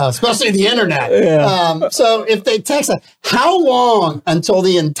 I know, especially the internet. Yeah. So if they text us, how long until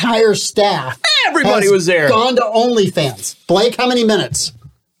the entire staff everybody was there gone to OnlyFans? Blake, how many minutes?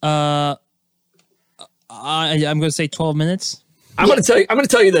 I'm going to say 12 minutes. I'm going to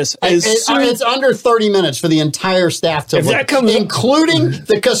tell you this. It's under 30 minutes for the entire staff to look, including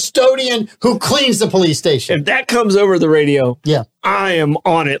the custodian who cleans the police station. If that comes over the radio, yeah, I am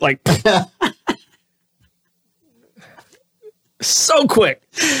on it like so quick.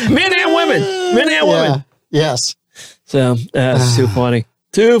 Men and women. Yes. So that's too funny.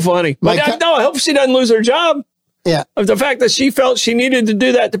 Too funny. But I hope she doesn't lose her job. Yeah. Of the fact that she felt she needed to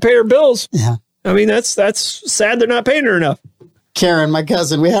do that to pay her bills. Yeah. I mean, that's sad they're not paying her enough. Karen, my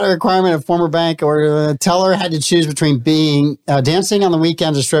cousin, we had a requirement at former bank or a teller had to choose between being dancing on the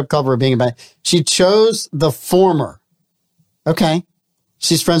weekends, a strip club, or being a bank. She chose the former. Okay.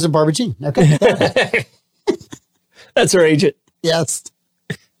 She's friends with Barbara Jean. Okay. That's her agent. Yes.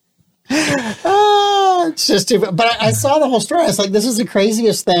 It's just too, but I saw the whole story. I was like, this is the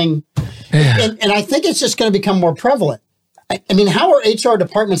craziest thing. Yeah. And I think it's just going to become more prevalent. I mean, how are HR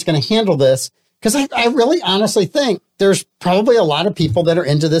departments going to handle this? Because I really honestly think there's probably a lot of people that are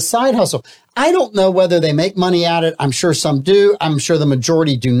into this side hustle. I don't know whether they make money at it. I'm sure some do. I'm sure the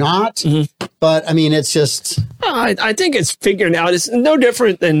majority do not. Mm-hmm. But I mean, it's just. I think it's figuring out. It's no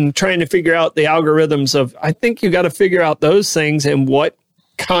different than trying to figure out the algorithms of. I think you got to figure out those things and what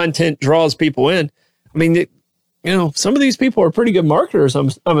content draws people in. I mean, some of these people are pretty good marketers, I'm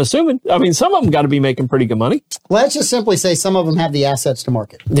assuming. I mean, some of them got to be making pretty good money. Let's just simply say some of them have the assets to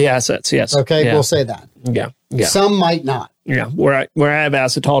market. The assets, yes. Okay, yeah. We'll say that. Yeah. Some might not. Yeah, where I have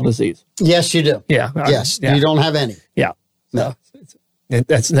acetol disease. Yes, you do. Yeah. Yes, you don't have any. Yeah. No.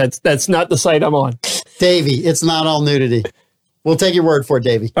 That's not the site I'm on. Davey, it's not all nudity. We'll take your word for it,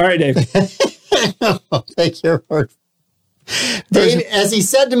 Davey. All right, Davey. I'll take your word. Dave, as he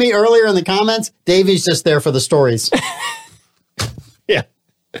said to me earlier in the comments, Davey's just there for the stories. Yeah.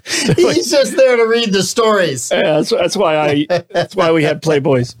 He's just there to read the stories. Yeah, that's why we had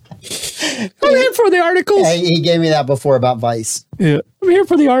Playboys. I'm here for the articles. Yeah, he gave me that before about Vice. Yeah. I'm here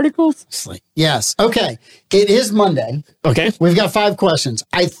for the articles. Yes. Okay. It is Monday. Okay. We've got 5 questions.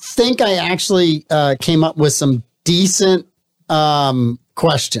 I think I actually came up with some decent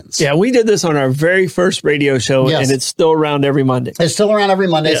questions. Yeah, we did this on our very first radio show, and it's still around every Monday. It's still around every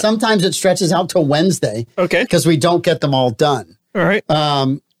Monday. Yeah. Sometimes it stretches out till Wednesday. Okay. Because we don't get them all done. All right.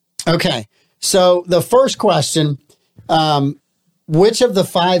 Okay. So the first question, which of the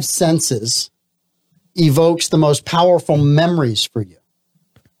 5 senses evokes the most powerful memories for you?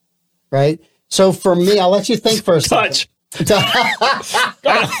 Right? So for me, I'll let you think for a second. Touch.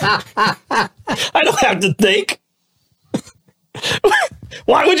 I don't have to think.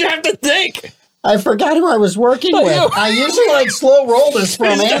 Why would you have to think? I forgot who I was working with. I usually slow roll this for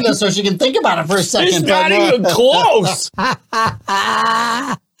Amanda so she can think about it for a second. It's not even close.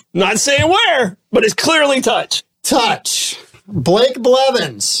 Not saying where, but it's clearly touch. Touch. Blake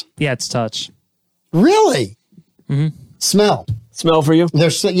Blevins. Yeah, it's touch. Really? Mm-hmm. Smell. Smell for you?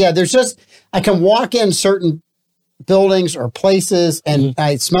 There's just, I can walk in certain buildings or places and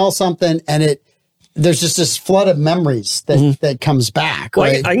I smell something and there's just this flood of memories that comes back.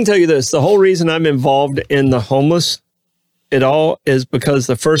 Well, right? I can tell you this. The whole reason I'm involved in the homeless at all is because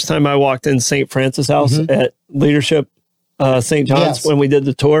the first time I walked in St. Francis House at Leadership St. John's when we did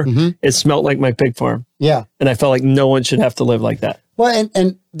the tour, it smelled like my pig farm. Yeah. And I felt like no one should have to live like that. Well,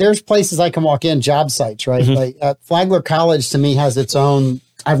 and there's places I can walk in, job sites, right? Like Flagler College to me has its own,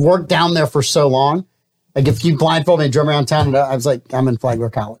 I've worked down there for so long. Like if you blindfold me and drove around town, and I was like, I'm in Flagler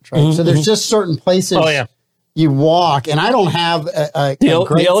College, right? So there's just certain places you walk, and I don't have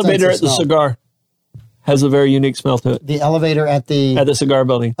the elevator at the cigar has a very unique smell to it. The elevator at the cigar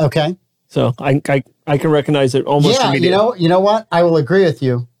building. Okay. So I can recognize it almost immediately. You know what? I will agree with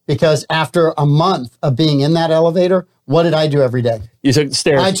you, because after a month of being in that elevator, what did I do every day? You took the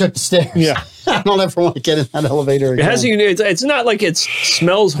stairs. I took the stairs. Yeah. I don't ever want to get in that elevator again. It has a unique, it's not like it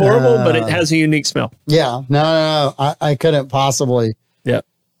smells horrible, but it has a unique smell. Yeah. No. I couldn't possibly. Yeah.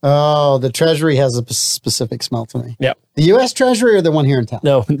 Oh, the Treasury has a specific smell to me. Yeah. The U.S. Treasury or the one here in town?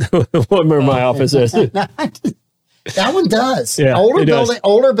 No, the one where my office is. That one does. Yeah,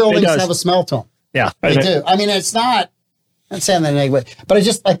 older buildings have a smell to them. Yeah. They do. I mean, it's not, I'm not saying that in any way, but I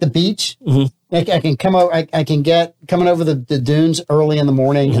just like the beach. Mm-hmm. I can come over, I can get coming over the dunes early in the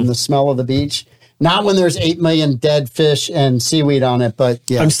morning and the smell of the beach. Not when there's 8 million dead fish and seaweed on it, but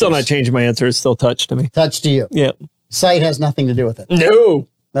yeah. I'm still not changing my answer. It's still touch to me. Touch to you. Yeah. Sight has nothing to do with it. No.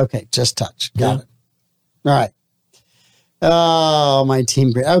 Okay, just touch. Got it. All right. Oh, my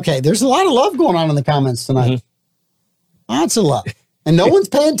team. Okay, there's a lot of love going on in the comments tonight. Mm-hmm. Lots of love. And no one's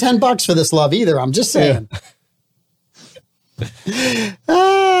paying $10 for this love either. I'm just saying.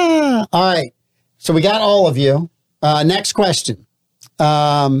 All right. So we got all of you. Next question.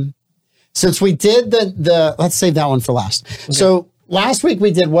 Since we did the let's save that one for last. Okay. So last week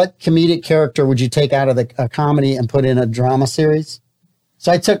we did what comedic character would you take out of a comedy and put in a drama series?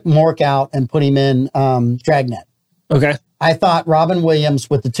 So I took Mork out and put him in Dragnet. Okay. I thought Robin Williams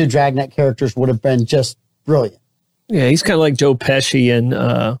with the two Dragnet characters would have been just brilliant. Yeah, he's kind of like Joe Pesci in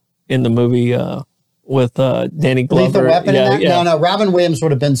the movie with Danny Glover. Lethal Weapon in that? Yeah. No, Robin Williams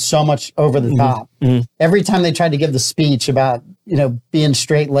would have been so much over the top. Mm-hmm. Every time they tried to give the speech about, being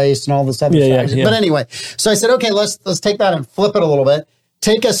straight-laced and all this other stuff. Yeah. But anyway, so I said, okay, let's take that and flip it a little bit.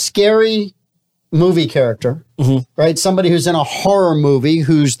 Take a scary movie character, right? Somebody who's in a horror movie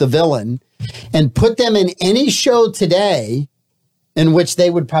who's the villain, and put them in any show today in which they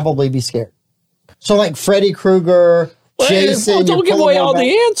would probably be scared. So like Freddy Krueger, Jason. Well, don't give away all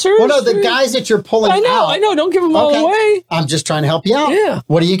the answers. Well, no, the guys that you're pulling out. I know. Don't give them all away. I'm just trying to help you out. Yeah.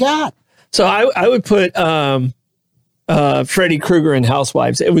 What do you got? So I would put Freddy Krueger in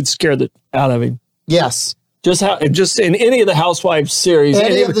Housewives. It would scare the out of him. Yes. Just in any of the Housewives series.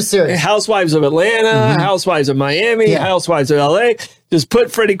 Any of the series. Housewives of Atlanta, Housewives of Miami, Housewives of LA. Just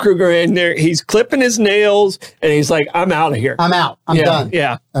put Freddy Krueger in there. He's clipping his nails and he's like, I'm out of here. I'm out. I'm done.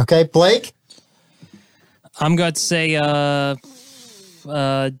 Yeah. Okay. Blake? I'm going to say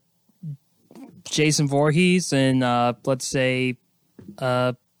Jason Voorhees and let's say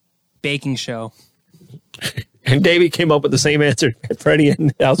baking show. And Davey came up with the same answer. Freddie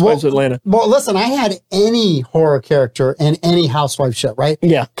and Housewives of Atlanta. Well, listen, I had any horror character in any Housewives show, right?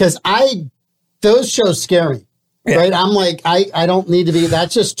 Yeah. Because those shows scare me, right? I'm like, I don't need to be,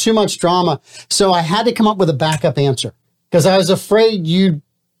 that's just too much drama. So I had to come up with a backup answer because I was afraid you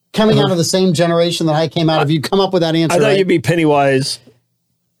coming out of the same generation that I came out of, you come up with that answer. I thought you'd be Pennywise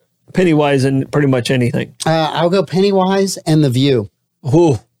in pretty much anything. I'll go Pennywise and The View.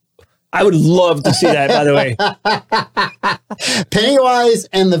 Ooh. I would love to see that, by the way. Pennywise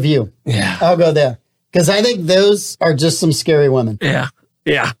and The View. Yeah. I'll go there. Because I think those are just some scary women. Yeah.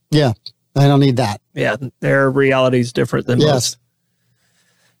 Yeah. Yeah. I don't need that. Yeah. Their reality's different than most.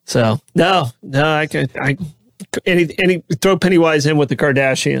 So, no, I throw Pennywise in with the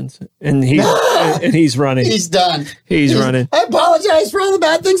Kardashians, and he's running. He's done. He's running. I apologize for all the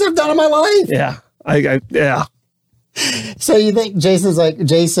bad things I've done in my life. Yeah. Yeah. So you think Jason's like,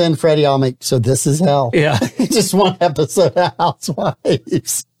 Jason, Freddie, I'll make, so this is hell. Yeah. Just one episode of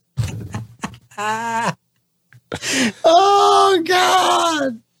Housewives. Oh,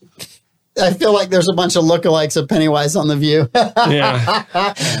 God. I feel like there's a bunch of lookalikes of Pennywise on The View. Yeah.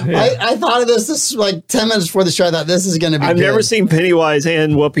 I thought of this like 10 minutes before the show. I thought this is going to be I've never seen Pennywise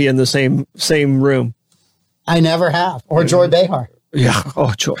and Whoopi in the same room. I never have. Or Joy Behar. Yeah.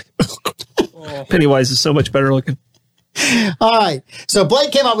 Oh, Joy. Pennywise is so much better looking. All right. So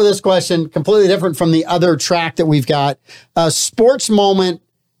Blake came up with this question, completely different from the other track that we've got. A sports moment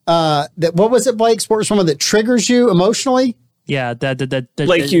what was it, Blake? Sports moment that triggers you emotionally? Yeah,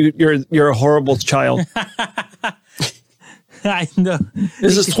 Blake, you're a horrible child. I know.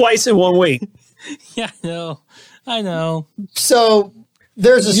 This is twice in 1 week. Yeah, I know. So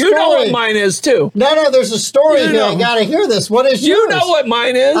there's a story. You know what mine is too. No, there's a story here. I gotta hear this. What is yours? You know what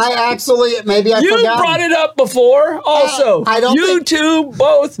mine is. I actually maybe I forgot. You brought it up before. Also, I don't. You two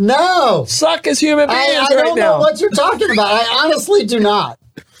both suck as human beings right now. I don't know what you're talking about. I honestly do not.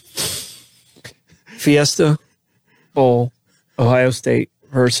 Fiesta Bowl, Ohio State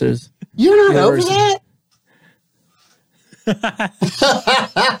versus. You're not over that? I'm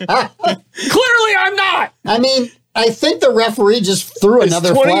not. I mean, I think the referee just threw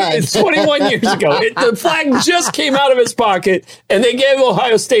another flag. It's 21 years ago. The flag just came out of his pocket, and they gave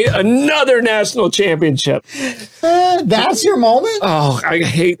Ohio State another national championship. That's your moment? Oh, I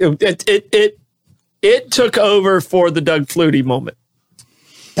hate it. It took over for the Doug Flutie moment.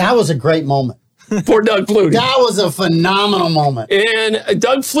 That was a great moment. For Doug Flutie. That was a phenomenal moment. And a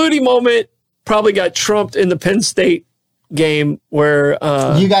Doug Flutie moment probably got trumped in the Penn State game where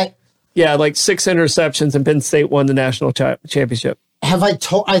you got... Yeah, like 6 interceptions, and Penn State won the national championship.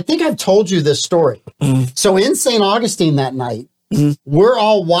 I think I've told you this story. Mm-hmm. So in St. Augustine that night, we're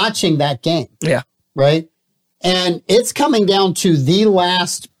all watching that game. Yeah. Right? And it's coming down to the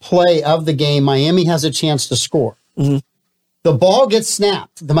last play of the game. Miami has a chance to score. Mm-hmm. The ball gets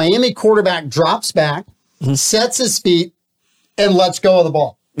snapped. The Miami quarterback drops back, sets his feet, and lets go of the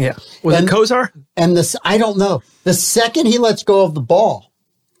ball. Yeah. Was it Kozar? And I don't know. The second he lets go of the ball,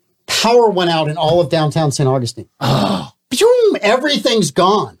 power went out in all of downtown St. Augustine. Oh. Boom, everything's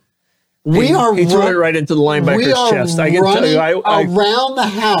gone. He threw it right into the linebacker's chest. I can tell you, around the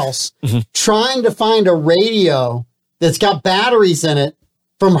house trying to find a radio that's got batteries in it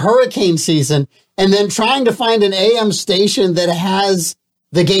from hurricane season, and then trying to find an AM station that has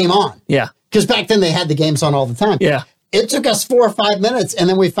the game on. Yeah. Because back then they had the games on all the time. Yeah. It took us 4 or 5 minutes, and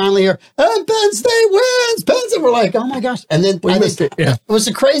then we finally hear, Penn State wins! Penn State! We're like, oh my gosh. And then we missed it. Yeah. It was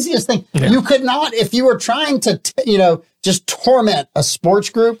the craziest thing. Yeah. You could not, if you were trying to, just torment a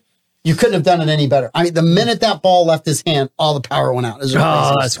sports group, you couldn't have done it any better. I mean, the minute that ball left his hand, all the power went out.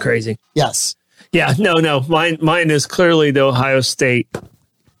 That's crazy. Yes. Yeah, no. Mine is clearly the Ohio State,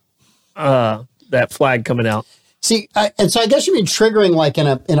 that flag coming out. See, and so I guess you mean triggering like in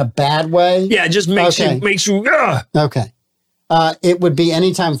a bad way? Yeah, it just makes you. Okay. It would be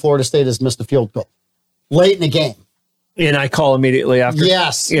anytime Florida State has missed a field goal late in the game. And I call immediately after.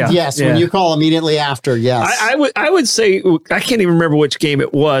 Yes. Yeah. Yes. Yeah. When you call immediately after. Yes. I would say, I can't even remember which game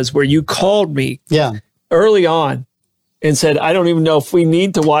it was where you called me early on and said, I don't even know if we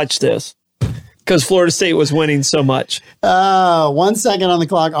need to watch this because Florida State was winning so much. 1 second on the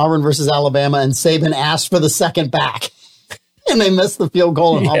clock, Auburn versus Alabama, and Saban asked for the second back. And they missed the field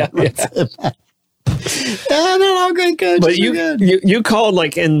goal and Auburn runs it back. No, great coach. But you called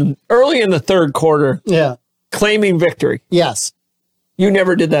like early in the third quarter. Yeah. Claiming victory. Yes. You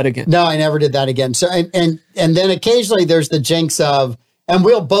never did that again. No, I never did that again. So and then occasionally there's the jinx of, and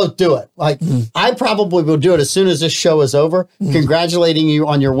we'll both do it. Like I probably will do it as soon as this show is over, congratulating you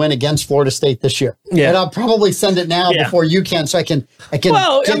on your win against Florida State this year. Yeah. And I'll probably send it now before you can, so I can get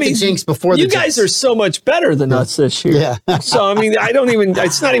the jinx before the jinx. You guys are so much better than us this year. Yeah. So I mean,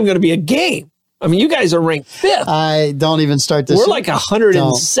 it's not even going to be a game. I mean, you guys are ranked 5th. I don't even start this. We're like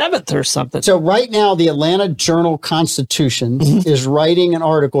 107th or something. So right now, the Atlanta Journal-Constitution is writing an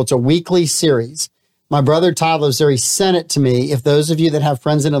article. It's a weekly series. My brother Todd lives there. He sent it to me. If those of you that have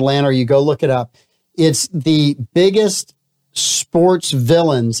friends in Atlanta, or you go look it up, it's the biggest sports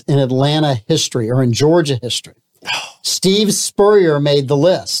villains in Atlanta history or in Georgia history. Steve Spurrier made the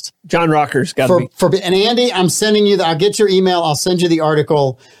list. John Rocker's got to be. And Andy, I'm sending you. I'll get your email. I'll send you the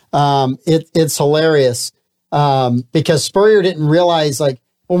article. It's hilarious because Spurrier didn't realize, like,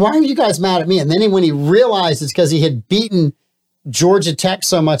 well, why are you guys mad at me? And then when he realized it's because he had beaten Georgia Tech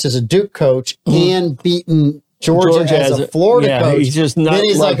so much as a Duke coach and beaten Georgia as a Florida coach.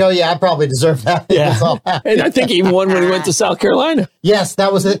 He's like, oh, yeah, I probably deserve that. Yeah. And I think he even won when he went to South Carolina. Yes,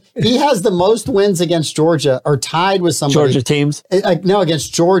 that was it. He has the most wins against Georgia, or tied with somebody. Georgia teams? No,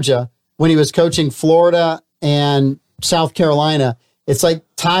 against Georgia when he was coaching Florida and South Carolina. It's like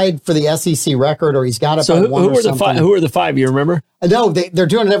tied for the SEC record, or he's got it by one or something. Who are the 5? You remember? No, they're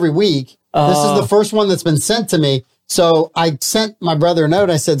doing it every week. This is the first one that's been sent to me. So I sent my brother a note.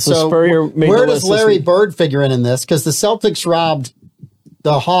 I said, where does Larry Bird figure in this? Because the Celtics robbed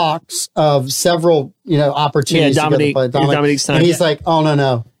the Hawks of several, opportunities. Yeah, Dominique's time. And he's like, oh,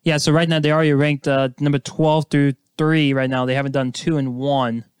 no. Yeah, so right now they already ranked number 12 through 3 right now. They haven't done 2 and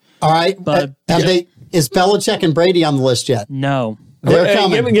 1. All right. But is Belichick and Brady on the list yet? No. They're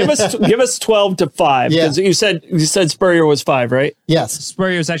coming. Give us 12 to 5. Because you said Spurrier was 5, right? Yes.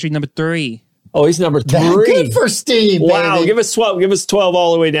 Spurrier is actually number 3. Oh, he's number 3. Good for Steve. Wow. Baby. Give us 12. Give us 12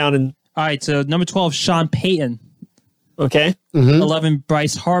 all the way down. All right. So number 12, Sean Payton. Okay. 11,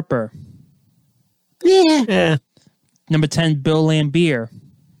 Bryce Harper. Yeah. Number 10, Bill Laimbeer.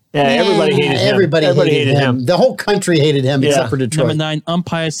 Yeah, everybody hated him. Everybody hated him. The whole country hated him except for Detroit. Number 9,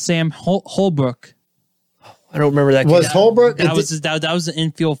 umpire Sam Holbrook. I don't remember that. Was Holbrook? That was the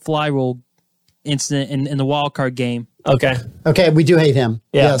infield fly rule incident in the wild card game. Okay. Okay, we do hate him.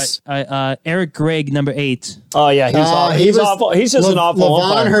 Yeah. Yes. Eric Gregg, number 8. Oh yeah, he's awful. He's just an awful Levon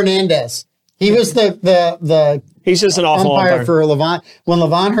umpire. Hernandez. He was the He's just an awful umpire for Levon when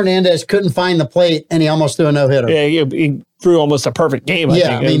Levon Hernandez couldn't find the plate and he almost threw a no-hitter. Yeah, he threw almost a perfect game.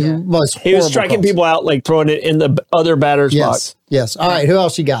 I think. He was striking people out, like throwing it in the other batter's box. Yes. All right. Who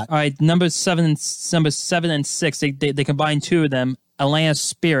else you got? All right, number 7 and 6. They combined 2 of them. Atlanta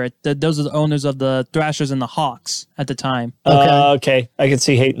Spirit. Those are the owners of the Thrashers and the Hawks at the time. Okay. I can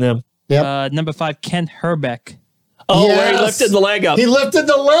see hating them. Yep. Number 5, Kent Herbeck. Oh, where he lifted the leg up. He lifted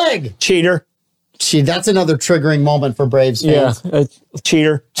the leg. Cheater. Gee, that's another triggering moment for Braves fans. Yeah,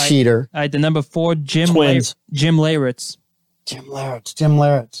 cheater. Cheater. All right, the number 4, Jim Twins. Jim Leyritz. Jim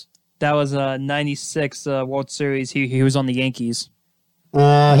Leyritz. That was a 96 World Series. He was on the Yankees.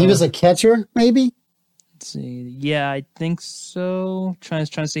 He was a catcher, maybe? Let's see. Yeah, I think so. Trying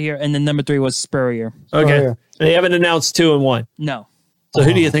to see here. And then number 3 was Spurrier. Okay. They haven't announced 2 and 1. No. So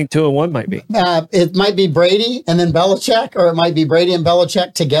who do you think 2 and 1 might be? It might be Brady and then Belichick, or it might be Brady and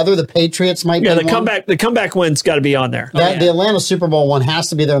Belichick together. The Patriots might be the comeback. The comeback win's got to be on there. The Atlanta Super Bowl one has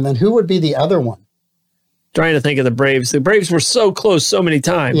to be there. And then who would be the other one? Trying to think of the Braves. The Braves were so close so many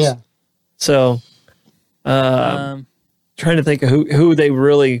times. Yeah. So, trying to think of who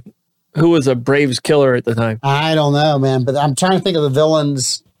was a Braves killer at the time. I don't know, man, but I'm trying to think of the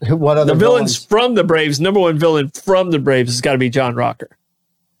villains. What other villains from the Braves? Number 1 villain from the Braves has got to be John Rocker.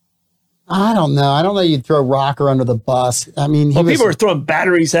 I don't know. I don't know. You'd throw Rocker under the bus. I mean, people were throwing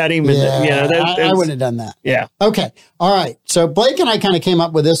batteries at him. I wouldn't have done that. Yeah. Okay. All right. So Blake and I kind of came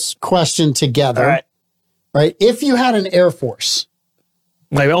up with this question together. All right. Right. If you had an Air Force,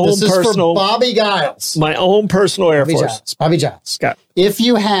 my own this is personal for Bobby Giles. My own personal Air Force. Bobby Giles. Got it. If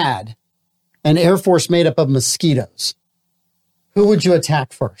you had an Air Force made up of mosquitoes, who would you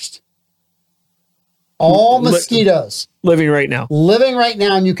attack first? All mosquitoes. Living right now,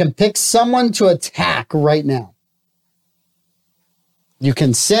 and you can pick someone to attack right now. You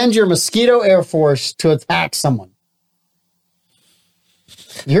can send your mosquito Air Force to attack someone.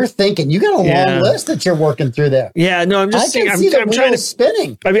 You're thinking, you got a long list that you're working through there. Yeah, no, I'm just saying, I'm trying to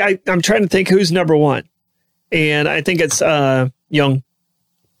spinning. I mean, I'm trying to think who's number 1. And I think it's Kim Jong-un.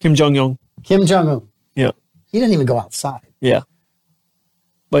 Kim Jong-un. Yeah. He didn't even go outside. Yeah.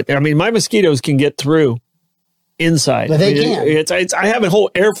 But I mean, my mosquitoes can get through inside. But they can. I have a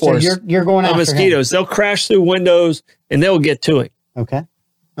whole Air Force. So you're going after mosquitoes. him. They'll crash through windows and they'll get to it. Okay.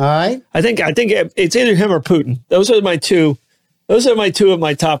 All right. I think it's either him or Putin. Those are my two. Those are my 2 at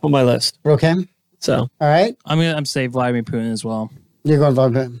my top of my list. Okay. So all right. I'm saying Vladimir Putin as well. You're going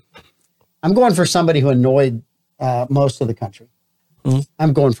Vladimir Putin. I'm going for somebody who annoyed most of the country. Mm-hmm.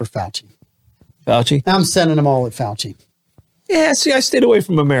 I'm going for Fauci. I'm sending them all at Fauci. Yeah, see, I stayed away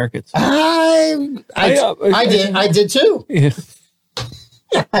from Americans. I did too. Yeah.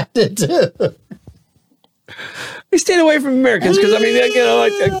 I did too. I stayed away from Americans because I mean,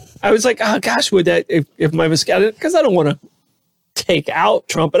 I was like, oh gosh, would that if my mosquito? Because I don't want to take out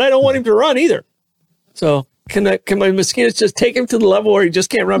Trump, and I don't want him to run either. So can my mosquitoes just take him to the level where he just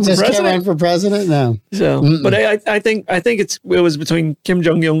can't run for president? Can't run for president? No. So, but I think it was between Kim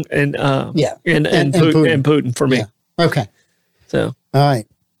Jong Un and Putin for me. Yeah. Okay. So all right.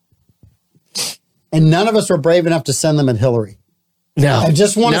 And none of us were brave enough to send them at Hillary. No, I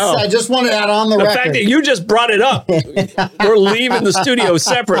just want to add on the record. The fact that you just brought it up, we're leaving the studio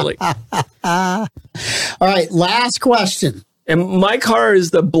separately. All right, last question. And my car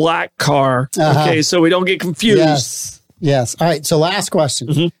is the black car. Okay, so we don't get confused. Yes. All right, so last question.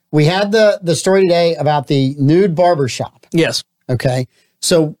 Mm-hmm. We had the story today about the nude barbershop. Yes. Okay,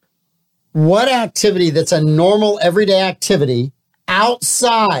 so what activity that's a normal everyday activity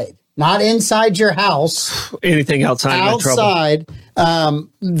outside, not inside your house. Anything outside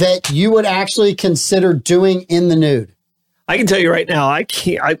that you would actually consider doing in the nude? I can tell you right now,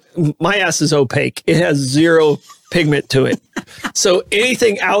 my ass is opaque. It has zero pigment to it. So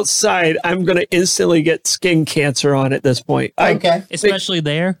anything outside, I'm going to instantly get skin cancer on at this point. Okay. Especially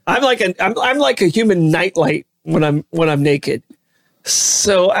there. I'm like a human nightlight when I'm naked.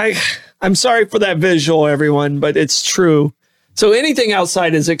 So I'm sorry for that visual, everyone, but it's true. So anything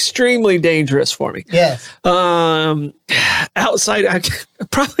outside is extremely dangerous for me. Yes. Outside,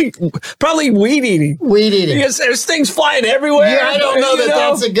 probably weed eating. Because there's things flying everywhere. Yeah, I don't know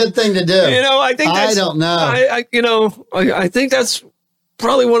that's a good thing to do. I think that's, I don't know. I think that's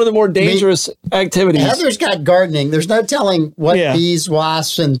probably one of the more dangerous activities. Heather's got gardening. There's no telling what bees,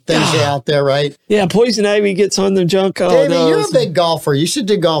 wasps, and things are out there, right? Yeah, poison ivy gets on the junk. Davey, you're a big golfer. You should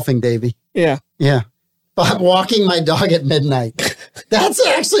do golfing, Davey. Yeah. Yeah. Walking my dog at midnight. That's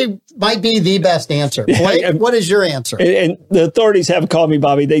actually might be the best answer. Blake, what is your answer? And the authorities have called me,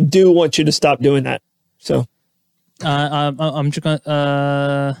 Bobby. They do want you to stop doing that. So, I'm just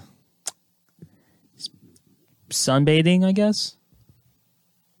gonna sunbathing, I guess.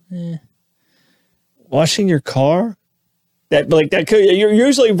 Washing your car. That could. You're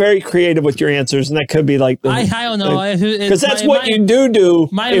usually very creative with your answers, and that could be like I don't know because that's what you do.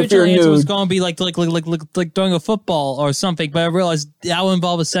 My original answer was going to be like throwing a football or something, but I realized that would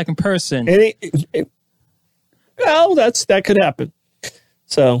involve a second person. Well, that could happen.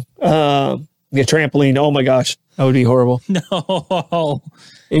 So, the trampoline. Oh my gosh, that would be horrible. No,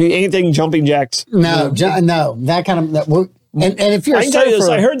 anything jumping jacks. No, that kind of. And if you're, I can tell you this.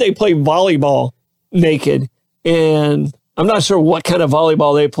 I heard they play volleyball naked, and I'm not sure what kind of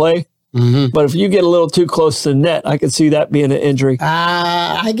volleyball they play, but if you get a little too close to the net, I could see that being an injury.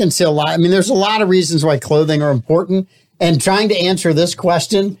 I can see a lot. I mean, there's a lot of reasons why clothing are important. And trying to answer this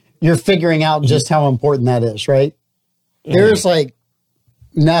question, you're figuring out just how important that is, right? There's like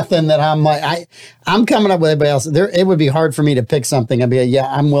nothing that I'm coming up with everybody else. It would be hard for me to pick something. I'd be like,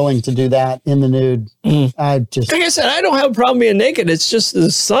 I'm willing to do that in the nude. Like I said, I don't have a problem being naked. It's just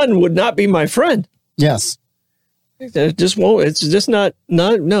the sun would not be my friend. Yes. It just won't. It's just not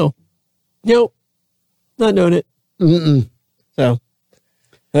no. Nope. Not doing it. So,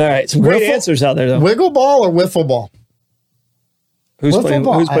 all right. Some great answers out there, though. Wiggle ball or wiffle ball? Who's playing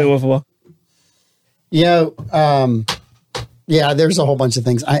wiffle ball? Yeah, there's a whole bunch of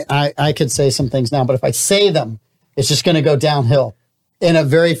things. I could say some things now, but if I say them, it's just going to go downhill in a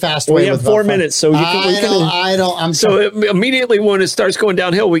very fast way. We have 4 minutes, so immediately when it starts going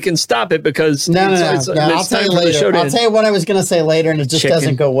downhill, we can stop it because no. I'll tell you later. I'll tell you what I was going to say later, and it just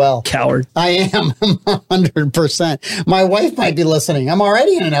doesn't go well. Coward. I am 100%. My wife might be listening. I'm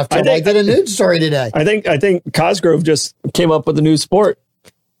already in enough trouble. I did a news story today. I think Cosgrove just came up with a new sport.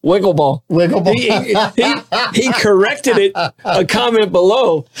 Wiggle ball. He corrected it, a comment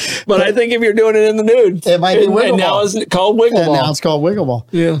below, but I think if you're doing it in the nude, it might be wiggle ball. Now it's called wiggle ball. Now it's called wiggle ball.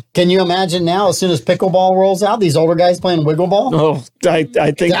 Yeah. Can you imagine now, as soon as pickleball rolls out, these older guys playing wiggle ball? Oh, I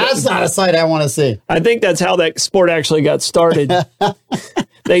think that's not a sight I want to see. I think that's how that sport actually got started.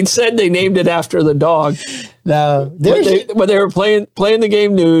 They said they named it after the dog. No, but they were playing the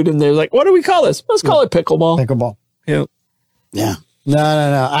game nude, and they're like, "What do we call this? Let's call it pickleball." Pickleball. Yeah. No.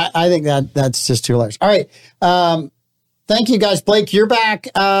 I think that's just too hilarious. All right. Thank you guys. Blake, you're back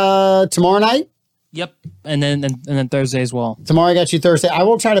tomorrow night? Yep. And then Thursday as well. Tomorrow I got you Thursday. I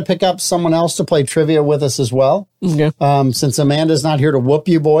will try to pick up someone else to play trivia with us as well. Okay. Since Amanda's not here to whoop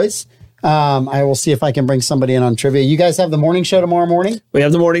you boys. I will see if I can bring somebody in on trivia. You guys have the morning show tomorrow morning? We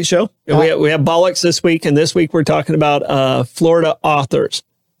have the morning show. We have Bollocks this week, and this week we're talking about Florida authors.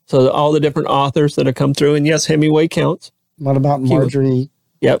 So all the different authors that have come through, and yes, Hemingway counts. What about Marjorie?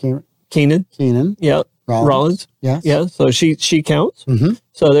 Yep. Keenan. Yep. Rollins. Yes. Yeah. So she counts. Mm-hmm.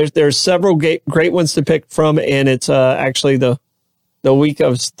 So there's several great ones to pick from, and it's actually the week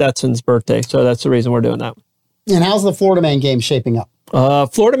of Stetson's birthday. So that's the reason we're doing that. And how's the Florida Man game shaping up?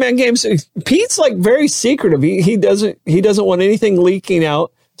 Florida Man games. Pete's like very secretive. He doesn't want anything leaking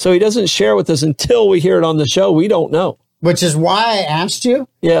out, so he doesn't share with us until we hear it on the show. We don't know. Which is why I asked you.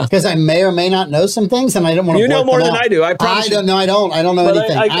 Yeah. Because I may or may not know some things, and I don't want to. You know more than I do. I promise. I don't know. I don't know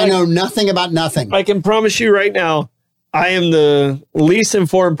anything. I know nothing about nothing. I can promise you right now, I am the least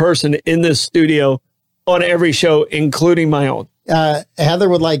informed person in this studio on every show, including my own. Heather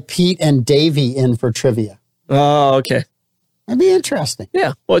would like Pete and Davey in for trivia. Oh, okay. That'd be interesting.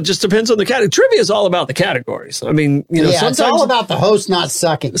 Yeah. Well, it just depends on the category. Trivia is all about the categories. I mean, sometimes it's all about the host not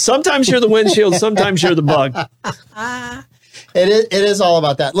sucking. Sometimes you're the windshield. Sometimes you're the bug. It is all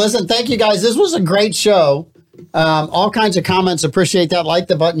about that. Listen, thank you guys. This was a great show. All kinds of comments. Appreciate that. Like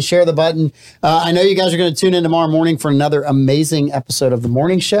the button, share the button. I know you guys are going to tune in tomorrow morning for another amazing episode of the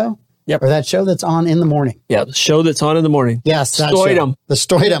morning show. Yep. Or that show that's on in the morning. Yeah, the show that's on in the morning. Yes. The Stoidum. The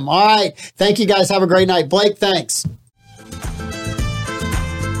Stoidum. All right. Thank you guys. Have a great night. Blake, thanks.